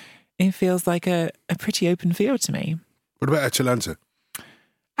 it feels like a pretty open field to me. What about Atalanta?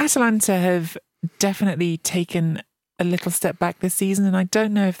 Atalanta have definitely taken a little step back this season, and I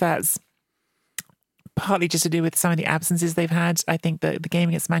don't know if that's partly just to do with some of the absences they've had. I think that the game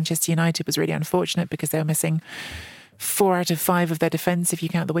against Manchester United was really unfortunate because they were missing 4 out of 5 of their defence, if you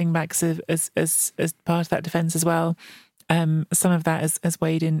count the wing-backs as part of that defence as well. Some of that has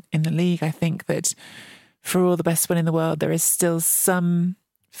weighed in the league. I think that for all the best win in the world, there is still some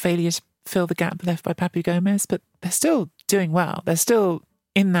failure to fill the gap left by Papu Gomez, but they're still doing well. They're still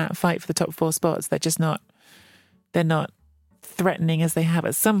in that fight for the top 4 spots. They're not threatening as they have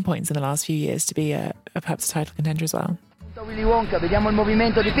at some points in the last few years to be perhaps a title contender as well. Willy Wonka, vediamo il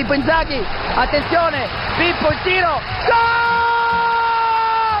movimento di Pippo Inzaghi, attenzione, Pippo il tiro, gol!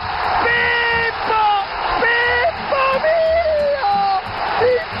 Pippo mio,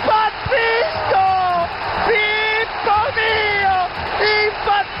 impazzisco, Pippo mio,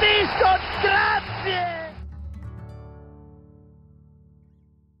 impazzisco, grazie!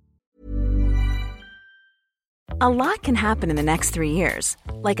 A lot can happen in the next 3 years.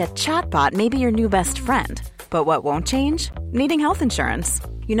 Like a chatbot may be your new best friend. But what won't change? Needing health insurance.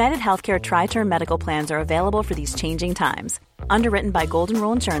 United Healthcare Tri-Term Medical Plans are available for these changing times. Underwritten by Golden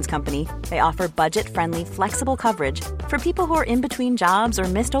Rule Insurance Company, they offer budget-friendly, flexible coverage for people who are in between jobs or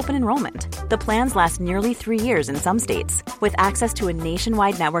missed open enrollment. The plans last nearly 3 years in some states, with access to a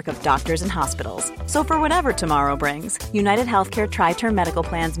nationwide network of doctors and hospitals. So for whatever tomorrow brings, United Healthcare Tri-Term Medical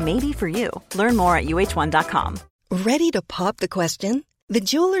Plans may be for you. Learn more at uh1.com. Ready to pop the question? The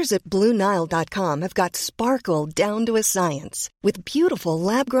jewelers at BlueNile.com have got sparkle down to a science with beautiful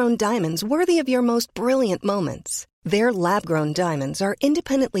lab-grown diamonds worthy of your most brilliant moments. Their lab-grown diamonds are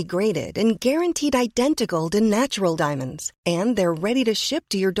independently graded and guaranteed identical to natural diamonds, and they're ready to ship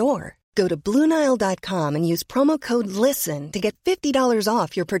to your door. Go to BlueNile.com and use promo code LISTEN to get $50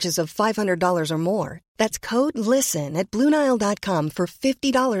 off your purchase of $500 or more. That's code LISTEN at BlueNile.com for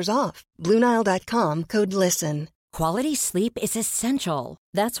 $50 off. BlueNile.com, code LISTEN. Quality sleep is essential.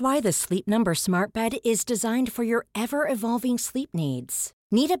 That's why the Sleep Number Smart Bed is designed for your ever-evolving sleep needs.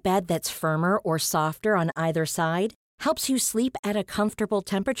 Need a bed that's firmer or softer on either side? Helps you sleep at a comfortable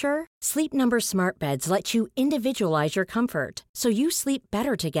temperature? Sleep Number Smart Beds let you individualize your comfort, so you sleep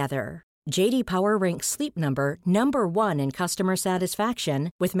better together. J.D. Power ranks Sleep Number number 1 in customer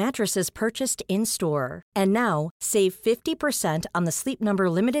satisfaction with mattresses purchased in-store. And now, save 50% on the Sleep Number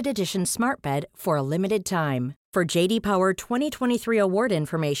Limited Edition Smart Bed for a limited time. For J.D. Power 2023 award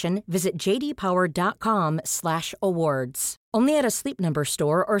information, visit jdpower.com/awards. Only at a Sleep Number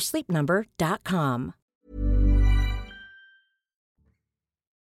store or sleepnumber.com.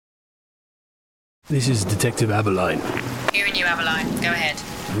 This is Detective Aberline. Hearing you, Aberline. Go ahead.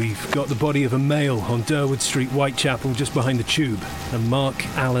 We've got the body of a male on Durwood Street, Whitechapel, just behind the Tube, a Mark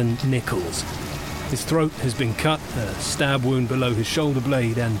Allen Nichols. His throat has been cut, a stab wound below his shoulder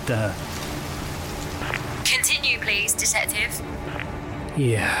blade, and, Continue, please, Detective.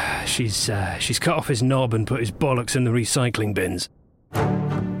 Yeah, she's cut off his knob and put his bollocks in the recycling bins.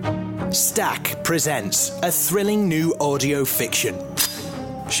 Stack presents a thrilling new audio fiction.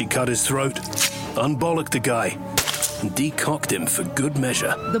 She cut his throat, unbollocked the guy, and decoct him for good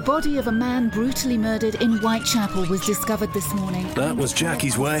measure. The body of a man brutally murdered in Whitechapel was discovered this morning. That was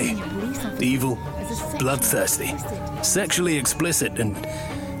Jackie's way. Evil, bloodthirsty, sexually explicit, and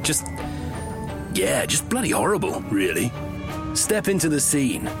just bloody horrible, really. Step into the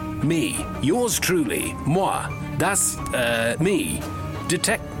scene. Me, yours truly, moi. That's, me.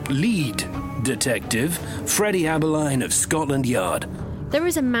 Lead detective, Freddie Aberline of Scotland Yard. There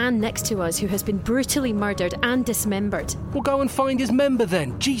is a man next to us who has been brutally murdered and dismembered. We'll go and find his member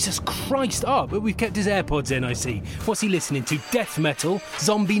then. Jesus Christ. Oh, but we've kept his AirPods in, I see. What's he listening to? Death metal?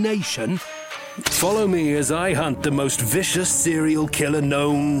 Zombie Nation? Follow me as I hunt the most vicious serial killer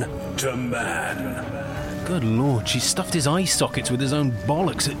known to man. Good Lord, she stuffed his eye sockets with his own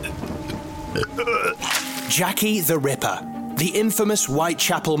bollocks. Jackie the Ripper. The infamous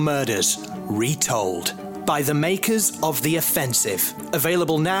Whitechapel murders, retold. By the makers of The Offensive.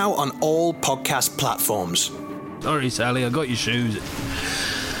 Available now on all podcast platforms. Sorry, Sally, I got your shoes.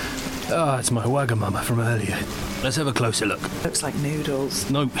 It's my Wagamama from earlier. Let's have a closer look. Looks like noodles.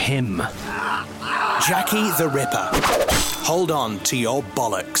 No, him. Jackie the Ripper. Hold on to your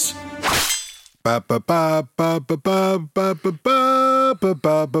bollocks. Ba ba ba ba ba ba ba ba ba ba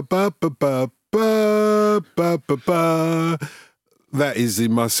ba ba ba ba ba ba ba. That is the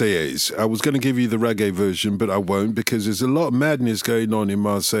Marseillaise. I was going to give you the reggae version, but I won't because there's a lot of madness going on in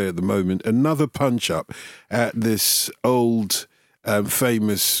Marseille at the moment. Another punch-up at this old,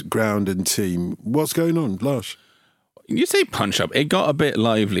 famous ground and team. What's going on, Lush? You say punch-up. It got a bit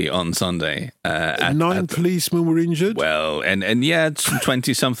lively on Sunday. Nine policemen were injured? Well, and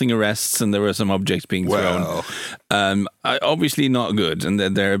 20-something arrests, and there were some objects being thrown. Obviously not good, and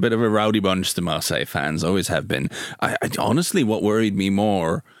they're a bit of a rowdy bunch, the Marseille fans, always have been. I honestly, what worried me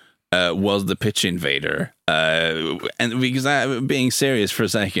more was the pitch invader. And because being serious for a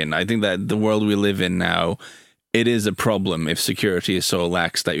second, I think that the world we live in now, it is a problem if security is so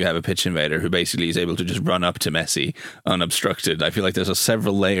lax that you have a pitch invader who basically is able to just run up to Messi unobstructed. I feel like there's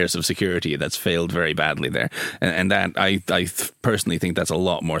several layers of security that's failed very badly there. And that I personally think that's a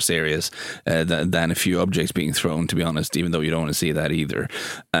lot more serious than a few objects being thrown, to be honest, even though you don't want to see that either.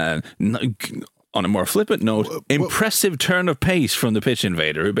 On a more flippant note, impressive turn of pace from the pitch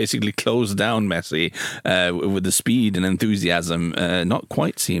invader who basically closed down Messi with the speed and enthusiasm not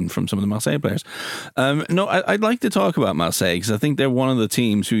quite seen from some of the Marseille players. I'd like to talk about Marseille because I think they're one of the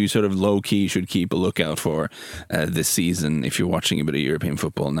teams who you sort of low-key should keep a lookout for this season if you're watching a bit of European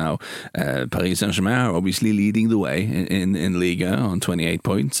football now. Paris Saint-Germain are obviously leading the way in Liga on 28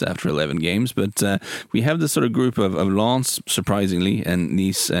 points after 11 games, but we have this sort of group of Lens, surprisingly, and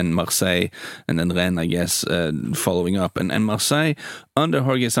Nice and Marseille, and Rennes, I guess, following up. And Marseille, under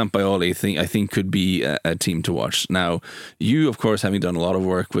Jorge Sampaoli, I think could be a team to watch. Now, you, of course, having done a lot of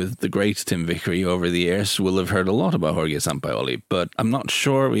work with the great Tim Vickery over the years, will have heard a lot about Jorge Sampaoli, but I'm not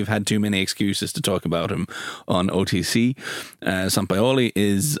sure we've had too many excuses to talk about him on OTC. Sampaoli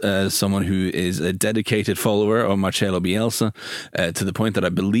is someone who is a dedicated follower of Marcelo Bielsa, to the point that I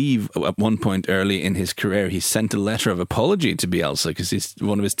believe at one point early in his career, he sent a letter of apology to Bielsa because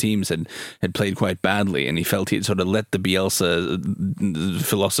one of his teams had played quite badly, and he felt he had sort of let the Bielsa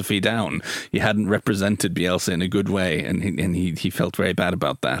philosophy down. He hadn't represented Bielsa in a good way, and he felt very bad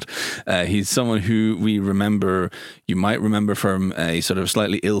about that. He's someone who you might remember from a sort of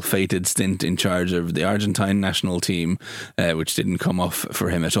slightly ill-fated stint in charge of the Argentine national team, which didn't come off for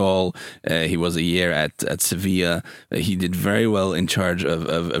him at all. He was a year at Sevilla. He did very well in charge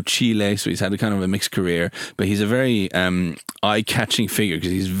of Chile, so he's had a kind of a mixed career, but he's a very eye-catching figure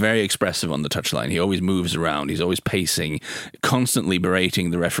because he's very expressive on the touchline. He always moves around. He's always pacing, constantly berating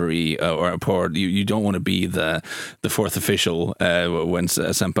the referee you don't want to be the fourth official when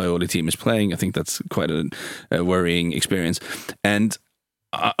a Sampaoli team is playing. I think that's quite a worrying experience. And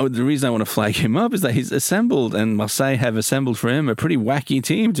the reason I want to flag him up is that he's assembled, and Marseille have assembled for him, a pretty wacky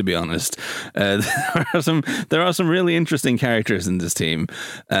team, to be honest. There are some really interesting characters in this team,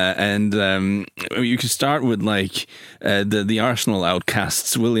 and you can start with the Arsenal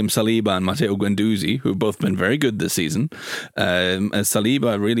outcasts, William Saliba and Matteo Guendouzi, who've both been very good this season.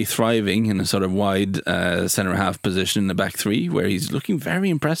 Saliba really thriving in a sort of wide centre half position in the back three, where he's looking very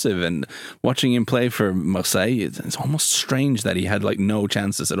impressive. And watching him play for Marseille, it's almost strange that he had no chances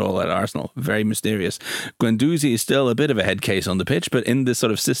at all at Arsenal. Very mysterious. Guendouzi is still a bit of a head case on the pitch, but in this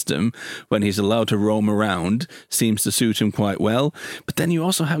sort of system, when he's allowed to roam around, seems to suit him quite well. But then you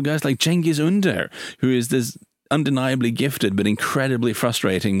also have guys like Cengiz Ünder, who is this undeniably gifted but incredibly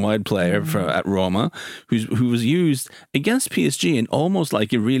frustrating wide player at Roma, who was used against PSG in almost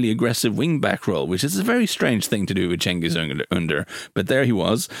like a really aggressive wing-back role, which is a very strange thing to do with Cengiz Ünder, but there he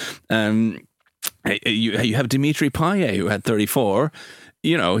was. You have Dimitri Payet, who had 34.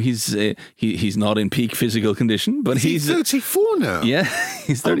 You know, he's not in peak physical condition, but he's 34 now. Yeah,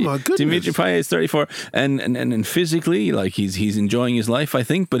 he's 30. Oh my goodness. Dimitri Payet is 34, and physically, like he's enjoying his life, I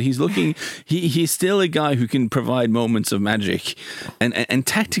think. But he's looking. He's still a guy who can provide moments of magic, and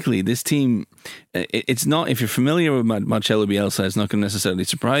tactically, this team. It's not, if you're familiar with Marcelo Bielsa, it's not going to necessarily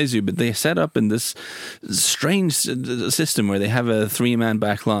surprise you, but they set up in this strange system where they have a 3-man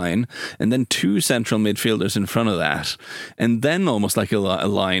back line and then 2 central midfielders in front of that, and then almost like a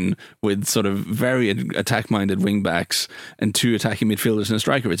line with sort of very attack-minded wing-backs and 2 attacking midfielders and a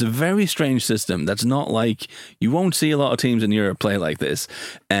striker. It's a very strange system that's not like, you won't see a lot of teams in Europe play like this.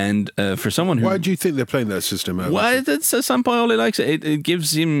 And for someone who... Why do you think they're playing that system? Well, Sampaoli likes it. It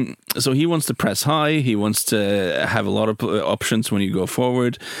gives him... So he wants to press high. He wants to have a lot of options when you go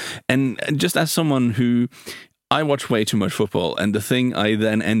forward. And just as someone who... I watch way too much football, and the thing I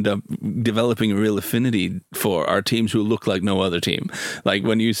then end up developing a real affinity for are teams who look like no other team. Like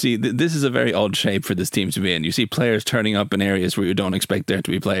when you see, this is a very odd shape for this team to be in. You see players turning up in areas where you don't expect there to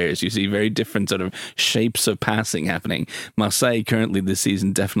be players. You see very different sort of shapes of passing happening. Marseille currently this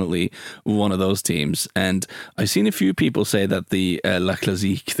season definitely one of those teams. And I've seen a few people say that the La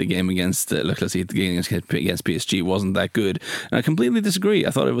Classique, the game against PSG wasn't that good. And I completely disagree.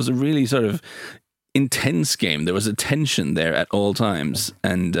 I thought it was a really sort of intense game. There was a tension there at all times,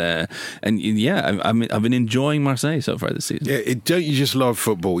 and yeah, I've been enjoying Marseille so far this season. Yeah, don't you just love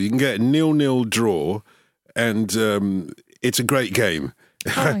football? You can get a 0-0 draw, and it's a great game.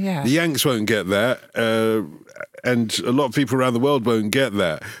 Oh, yeah. The Yanks won't get that, and a lot of people around the world won't get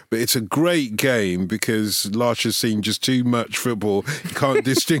that. But it's a great game because Lars has seen just too much football. You can't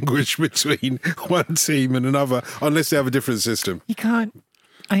distinguish between one team and another unless they have a different system. You can't.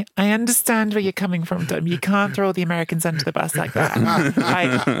 I understand where you're coming from, Dom. You can't throw the Americans under the bus like that.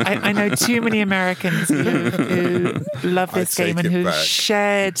 I know too many Americans who love this game and who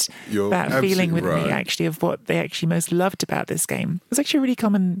shared that feeling with me, actually, of what they actually most loved about this game. It was actually a really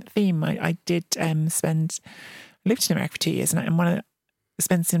common theme. I did lived in America for 2 years, and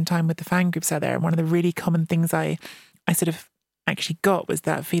spent some time with the fan groups out there. And one of the really common things I sort of actually got was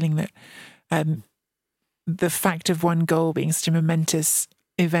that feeling that the fact of one goal being such a momentous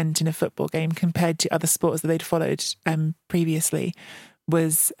event in a football game compared to other sports that they'd followed previously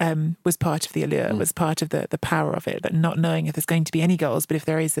was part of the allure, was part of the power of it, that not knowing if there's going to be any goals, but if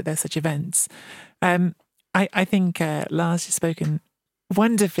there is, that there's such events. I think Lars has spoken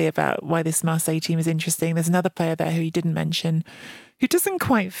wonderfully about why this Marseille team is interesting. There's another player there who he didn't mention who doesn't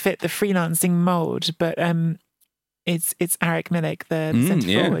quite fit the freelancing mould, but it's Arik Milik, the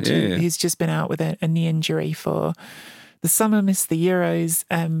centre forward, who's just been out with a knee injury for the summer, missed the Euros,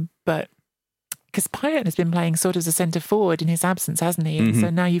 but because Payet has been playing sort of as a centre forward in his absence, hasn't he? And so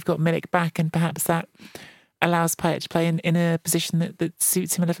now you've got Milik back, and perhaps that allows Payet to play in a position that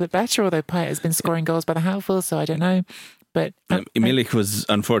suits him a little bit better, although Payet has been scoring goals by the handful, so I don't know. But Milik was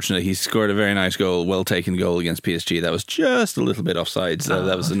unfortunate. He scored a very nice goal, well-taken goal against PSG. That was just a little bit offside, so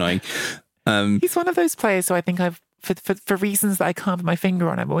that was annoying. He's one of those players who I think for reasons that I can't put my finger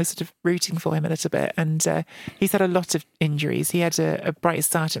on, I'm always sort of rooting for him a little bit. And he's had a lot of injuries. He had a bright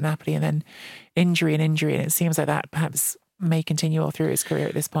start at Napoli and then injury, and it seems like that perhaps may continue all through his career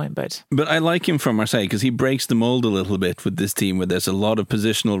at this point. But I like him from Marseille because he breaks the mold a little bit with this team where there's a lot of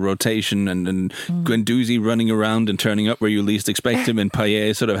positional rotation and Guendouzi running around and turning up where you least expect him, and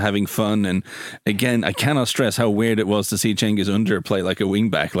Payet sort of having fun. And again, I cannot stress how weird it was to see Cengiz Under play like a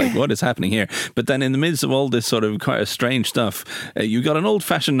wingback. Like, what is happening here? But then in the midst of all this sort of quite strange stuff, you got an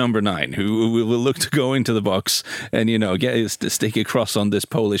old-fashioned number 9 who will look to go into the box and, stick a cross on this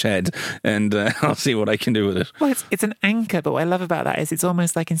Polish head, and I'll see what I can do with it. Well, it's an anchor. But what I love about that is it's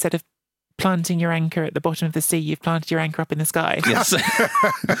almost like instead of planting your anchor at the bottom of the sea, you've planted your anchor up in the sky. Yes,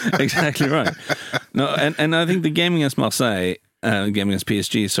 exactly right. No, and I think the game against Marseille, game against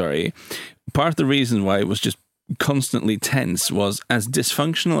PSG, part of the reason why it was just constantly tense was, as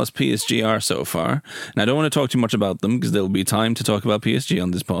dysfunctional as PSG are so far, and I don't want to talk too much about them because there'll be time to talk about PSG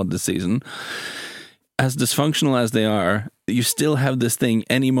on this pod this season. As dysfunctional as they are, you still have this thing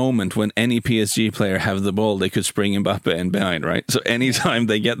any moment when any PSG player have the ball, they could spring Mbappe in behind, right? So anytime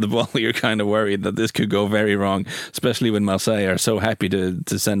they get the ball, you're kind of worried that this could go very wrong, especially when Marseille are so happy to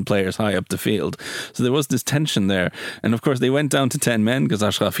send players high up the field. So there was this tension there. And of course, they went down to 10 men because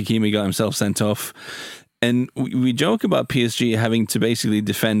Achraf Hakimi got himself sent off. And we joke about PSG having to basically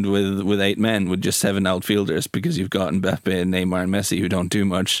defend with 8 men with just 7 outfielders because you've got Mbappe, Neymar and Messi who don't do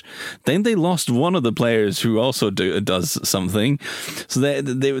much. Then they lost one of the players who also does something. So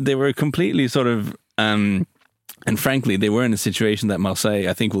they were completely sort of And frankly, they were in a situation that Marseille,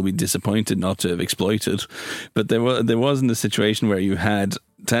 I think, will be disappointed not to have exploited. But there wasn't a situation where you had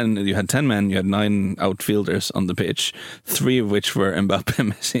 10 men, you had 9 outfielders on the pitch, 3 of which were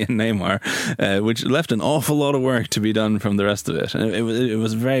Mbappe, Messi and Neymar, which left an awful lot of work to be done from the rest of it. And it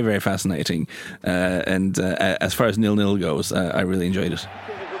was very, very fascinating. And as far as 0-0 goes, I really enjoyed it.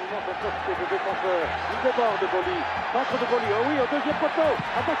 Centre de Boli, oh oui, au deuxième poteau.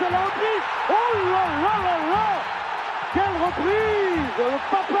 Attention à la reprise. Oh là là là là. Quelle reprise, le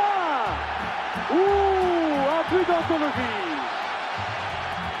papa. Ouh, un but d'anthologie.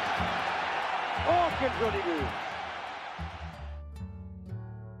 Oh, quel joli but.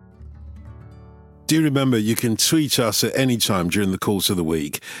 Do remember, you can tweet us at any time during the course of the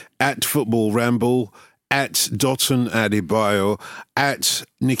week at Football Ramble, at Dotun Adebayo, at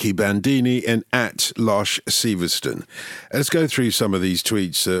Nicky Bandini, and at Lars Siverston. Let's go through some of these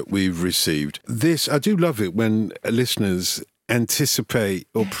tweets that we've received. I do love it when listeners anticipate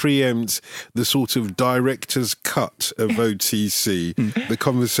or preempt the sort of director's cut of OTC, the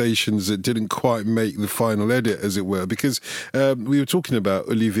conversations that didn't quite make the final edit, as it were, because we were talking about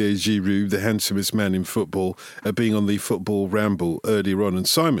Olivier Giroud, the handsomest man in football, being on the Football Ramble earlier on, and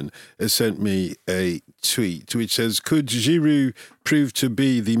Simon has sent me a tweet which says, could Giroud prove to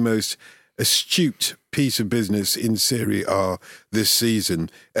be the most astute piece of business in Serie A this season?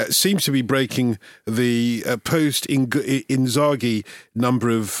 Seems to be breaking the post-Inzaghi number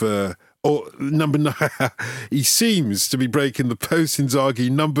of... or number 9, he seems to be breaking the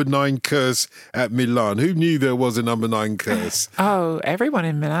post-Inzaghi number 9 curse at Milan. Who knew there was a number 9 curse? Oh, everyone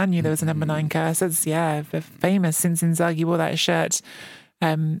in Milan knew there was a number 9 curse. It's, famous since Inzaghi wore that shirt.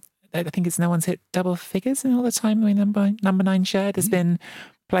 I think it's no one's hit double figures in all the time with number 9 shirt. There's been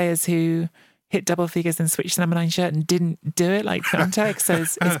players who hit double figures and switched to number 9 shirt and didn't do it, like Piontek. So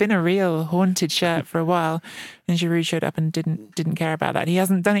it's been a real haunted shirt for a while. And Giroud showed up and didn't care about that. He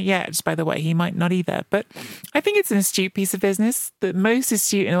hasn't done it yet, by the way. He might not either. But I think it's an astute piece of business. The most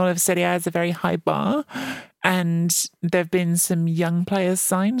astute in all of Serie A is a very high bar. And there have been some young players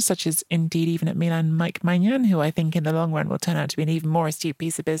signed, such as indeed even at Milan, Mike Maignan, who I think in the long run will turn out to be an even more astute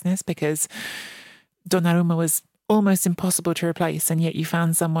piece of business because Donnarumma was almost impossible to replace, and yet you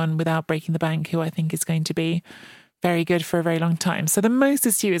found someone without breaking the bank who I think is going to be very good for a very long time. So the most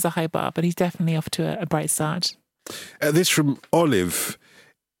astute is a high bar, but he's definitely off to a bright start. This from Olive.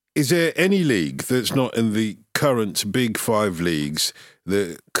 Is there any league that's not in the current Big 5 leagues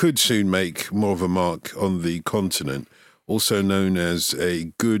that could soon make more of a mark on the continent? Also known as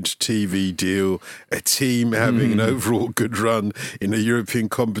a good TV deal, a team having an overall good run in a European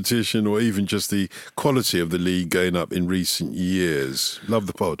competition, or even just the quality of the league going up in recent years. Love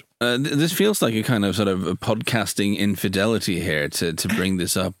the pod. This feels like a kind of sort of a podcasting infidelity here to bring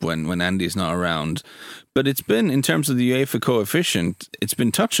this up when Andy's not around. But it's been, in terms of the UEFA coefficient, it's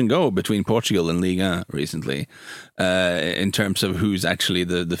been touch and go between Portugal and Liga recently, in terms of who's actually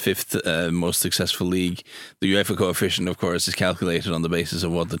the fifth most successful league. The UEFA coefficient, of course, is calculated on the basis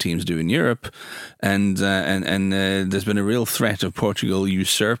of what the teams do in Europe, and there's been a real threat of Portugal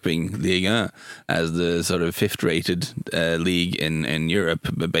usurping Liga as the sort of fifth-rated league in Europe,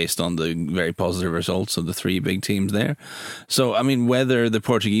 based on the very positive results of the 3 big teams there. So, I mean, whether the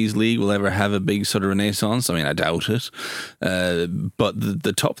Portuguese league will ever have a big sort of renaissance, I mean, I doubt it. But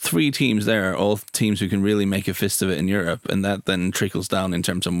the top 3 teams there are all teams who can really make a fist of it in Europe, and that then trickles down in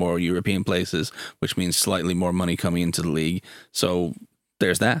terms of more European places, which means slightly more money coming into the league. So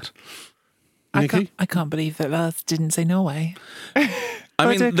there's that. I can't believe that Lars didn't say Norway.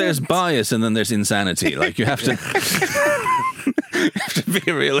 I mean, there's bias and then there's insanity. Like, you have to... You have to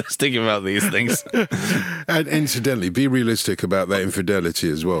be realistic about these things. And incidentally, be realistic about that infidelity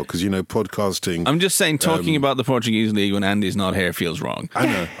as well, because, you know, podcasting... I'm just saying, talking about the Portuguese league when Andy's not here feels wrong. I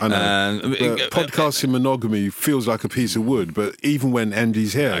know. Podcasting monogamy feels like a piece of wood, but even when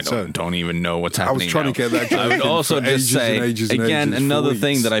Andy's here... I don't even know what's happening. I was trying to get that joke. I would also just say, again, another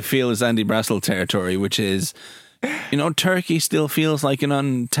thing weeks. that I feel is Andy Brassel territory, which is... You know, Turkey still feels like an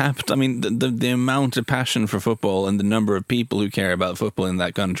untapped... I mean, the amount of passion for football and the number of people who care about football in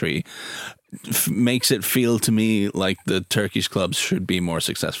that country makes it feel to me like the Turkish clubs should be more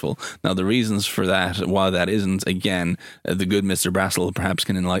successful. Now, the reasons for that, why that isn't, again, the good Mr. Brassel perhaps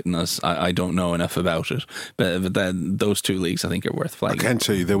can enlighten us. I don't know enough about it. But those 2 leagues, I think, are worth flagging. I can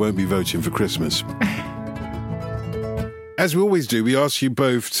tell you they won't be voting for Christmas. As we always do, we ask you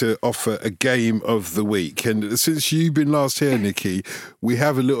both to offer a game of the week. And since you've been last here, Nikki, we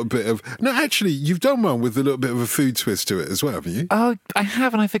have a little bit of... No, actually, you've done one with a little bit of a food twist to it as well, haven't you? Oh, I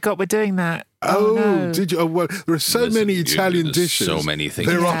have, and I forgot we're doing that. Oh, no. did you? Oh, well, there are so many Italian dishes. So many things.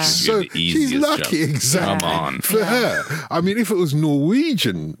 There Yeah. are so. She's lucky, exactly. Come on. For her. I mean, if it was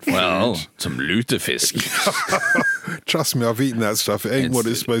Norwegian food, Well, some lutefisk. trust me, I've eaten that stuff. It ain't what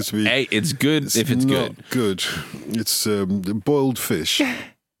it's supposed to be. Hey, it's good if it's not good. It's boiled fish.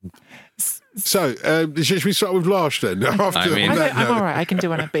 So, should we start with Lars then? I'm all right. I can do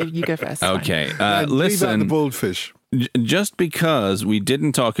one, but you go first. Okay, Leave out listen. the boiled fish. Just because we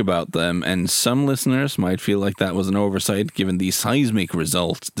didn't talk about them, and some listeners might feel like that was an oversight given the seismic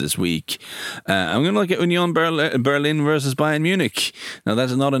result this week, I'm going to look at Union Berlin versus Bayern Munich. Now,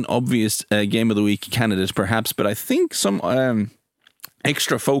 that's not an obvious Game of the Week candidate, perhaps, but I think some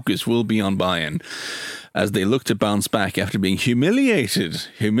extra focus will be on Bayern as they look to bounce back after being humiliated,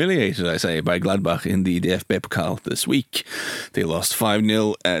 I say, by Gladbach in the DFB Pokal this week. They lost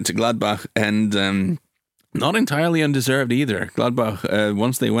 5-0 to Gladbach, and not entirely undeserved either. Gladbach,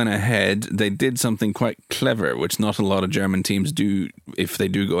 once they went ahead, they did something quite clever, which not a lot of German teams do if they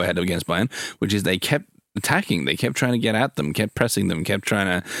do go ahead against Bayern, which is they kept attacking. They kept trying to get at them, kept pressing them, kept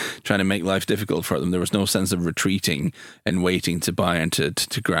trying to make life difficult for them. There was no sense of retreating and waiting to Bayern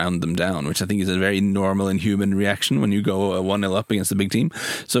to ground them down, which I think is a very normal and human reaction when you go 1-0 up against a big team.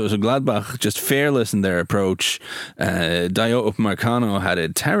 So Gladbach just fearless in their approach. Dayot Upamecano had a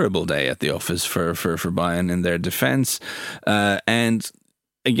terrible day at the office for Bayern in their defence, and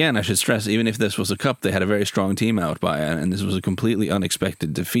again, I should stress, even if this was a cup, they had a very strong team out by it, and this was a completely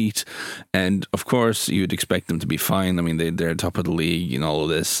unexpected defeat. And of course, you'd expect them to be fine. I mean, they're top of the league and all of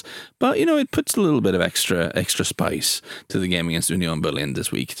this. But, it puts a little bit of extra spice to the game against Union Berlin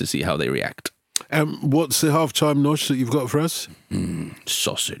this week to see how they react. What's the half-time nosh that you've got for us?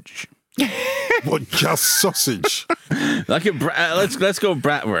 Sausage. What, just sausage? Like let's go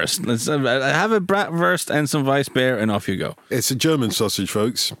bratwurst. Let's have a bratwurst and some Weissbier, and off you go. It's a German sausage,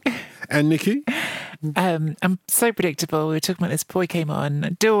 folks. And Nikki? I'm so predictable. We were talking about this before we came on. I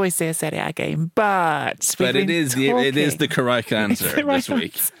do always say a Serie A game, but it is the correct answer this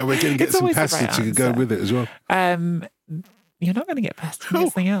week. And we're going to get some pasta to go with it as well. You're not going to get past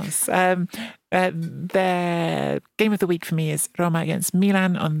anything else. The game of the week for me is Roma against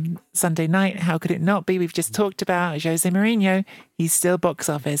Milan on Sunday night. How could it not be? We've just talked about Jose Mourinho. He's still box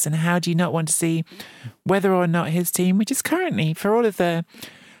office. And how do you not want to see whether or not his team, which is currently, for all of the...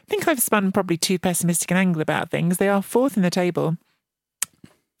 I think I've spun probably too pessimistic an angle about things. They are fourth in the table.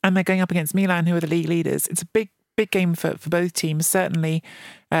 And they're going up against Milan, who are the league leaders. It's a big game for both teams. Certainly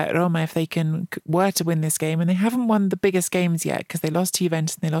Roma, if they were to win this game, and they haven't won the biggest games yet because they lost to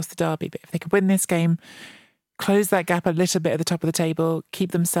Juventus and they lost the derby, but if they could win this game, close that gap a little bit at the top of the table,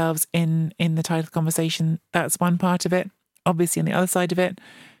 keep themselves in the title conversation, that's one part of it. Obviously on the other side of it,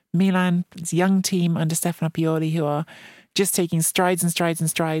 Milan, this young team under Stefano Pioli, who are just taking strides and strides and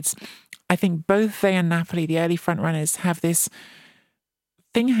strides. I think both they and Napoli, the early front runners, have this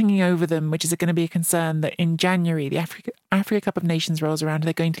thing hanging over them, which is going to be a concern that in January, the Africa Cup of Nations rolls around,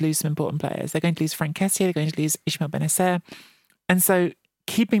 they're going to lose some important players. They're going to lose Frank Kessie, they're going to lose Ismail Benacer. And so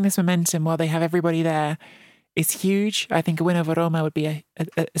keeping this momentum while they have everybody there is huge. I think a win over Roma would be,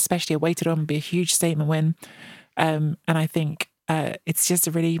 especially away to Roma, would be a huge statement win. And I think it's just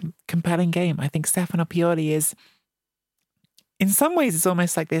a really compelling game. I think Stefano Pioli is, in some ways, it's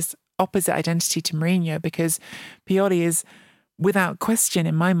almost like this opposite identity to Mourinho, because Pioli is, without question,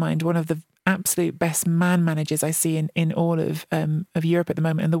 in my mind, one of the absolute best man managers I see in all of Europe at the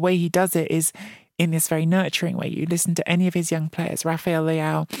moment. And the way he does it is in this very nurturing way. You listen to any of his young players, Rafael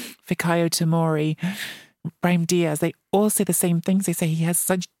Leao, Fikayo Tomori, Brahim Diaz, they all say the same things. They say he has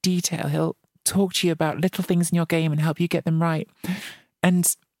such detail. He'll talk to you about little things in your game and help you get them right.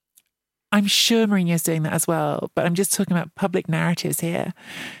 And I'm sure Mourinho's doing that as well, but I'm just talking about public narratives here.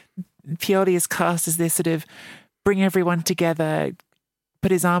 Pioli is cast as this sort of bring everyone together, put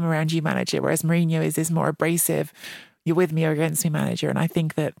his arm around you manager, whereas Mourinho is this more abrasive, you're with me or against me manager. And I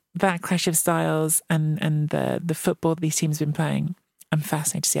think that clash of styles and the football these teams have been playing, I'm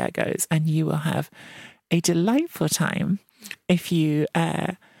fascinated to see how it goes. And you will have a delightful time if you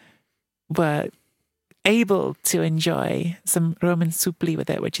were able to enjoy some Roman supli with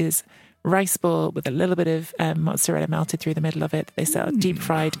it, which is rice ball with a little bit of mozzarella melted through the middle of it. They sell deep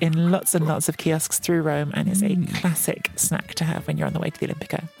fried in lots and lots of kiosks through Rome, and is a classic snack to have when you're on the way to the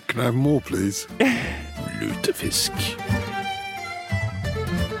Olimpico. Can I have more, please? Lutefisk.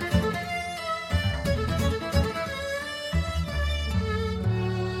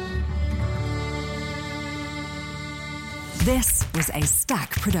 This was a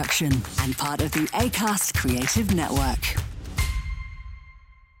Stack production and part of the Acast Creative Network.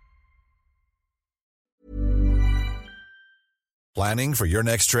 Planning for your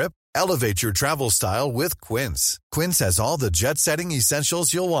next trip? Elevate your travel style with Quince. Quince has all the jet-setting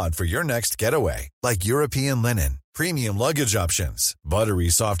essentials you'll want for your next getaway, like European linen, premium luggage options, buttery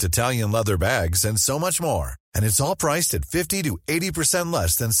soft Italian leather bags, and so much more. And it's all priced at 50 to 80%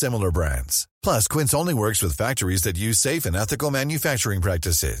 less than similar brands. Plus, Quince only works with factories that use safe and ethical manufacturing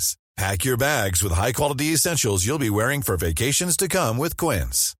practices. Pack your bags with high-quality essentials you'll be wearing for vacations to come with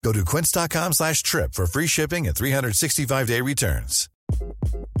Quince. Go to quince.com/trip for free shipping and 365-day returns.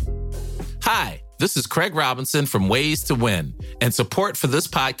 Hi, this is Craig Robinson from Ways to Win, and support for this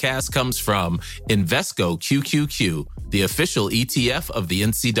podcast comes from Invesco QQQ, the official ETF of the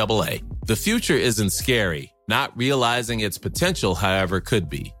NCAA. The future isn't scary. Not realizing its potential, however, could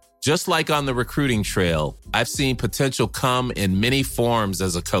be. Just like on the recruiting trail, I've seen potential come in many forms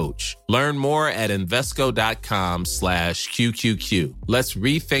as a coach. Learn more at Invesco.com/QQQ. Let's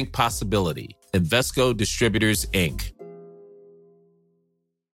rethink possibility. Invesco Distributors, Inc.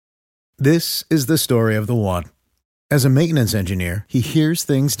 This is the story of the one. As a maintenance engineer, he hears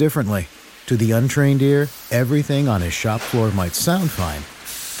things differently. To the untrained ear, everything on his shop floor might sound fine,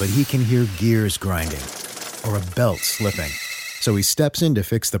 but he can hear gears grinding or a belt slipping. So he steps in to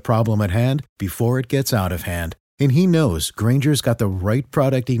fix the problem at hand before it gets out of hand. And he knows Grainger's got the right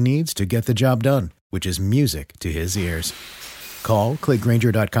product he needs to get the job done, which is music to his ears. Call, click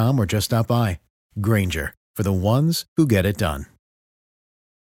Grainger.com, or just stop by. Grainger, for the ones who get it done.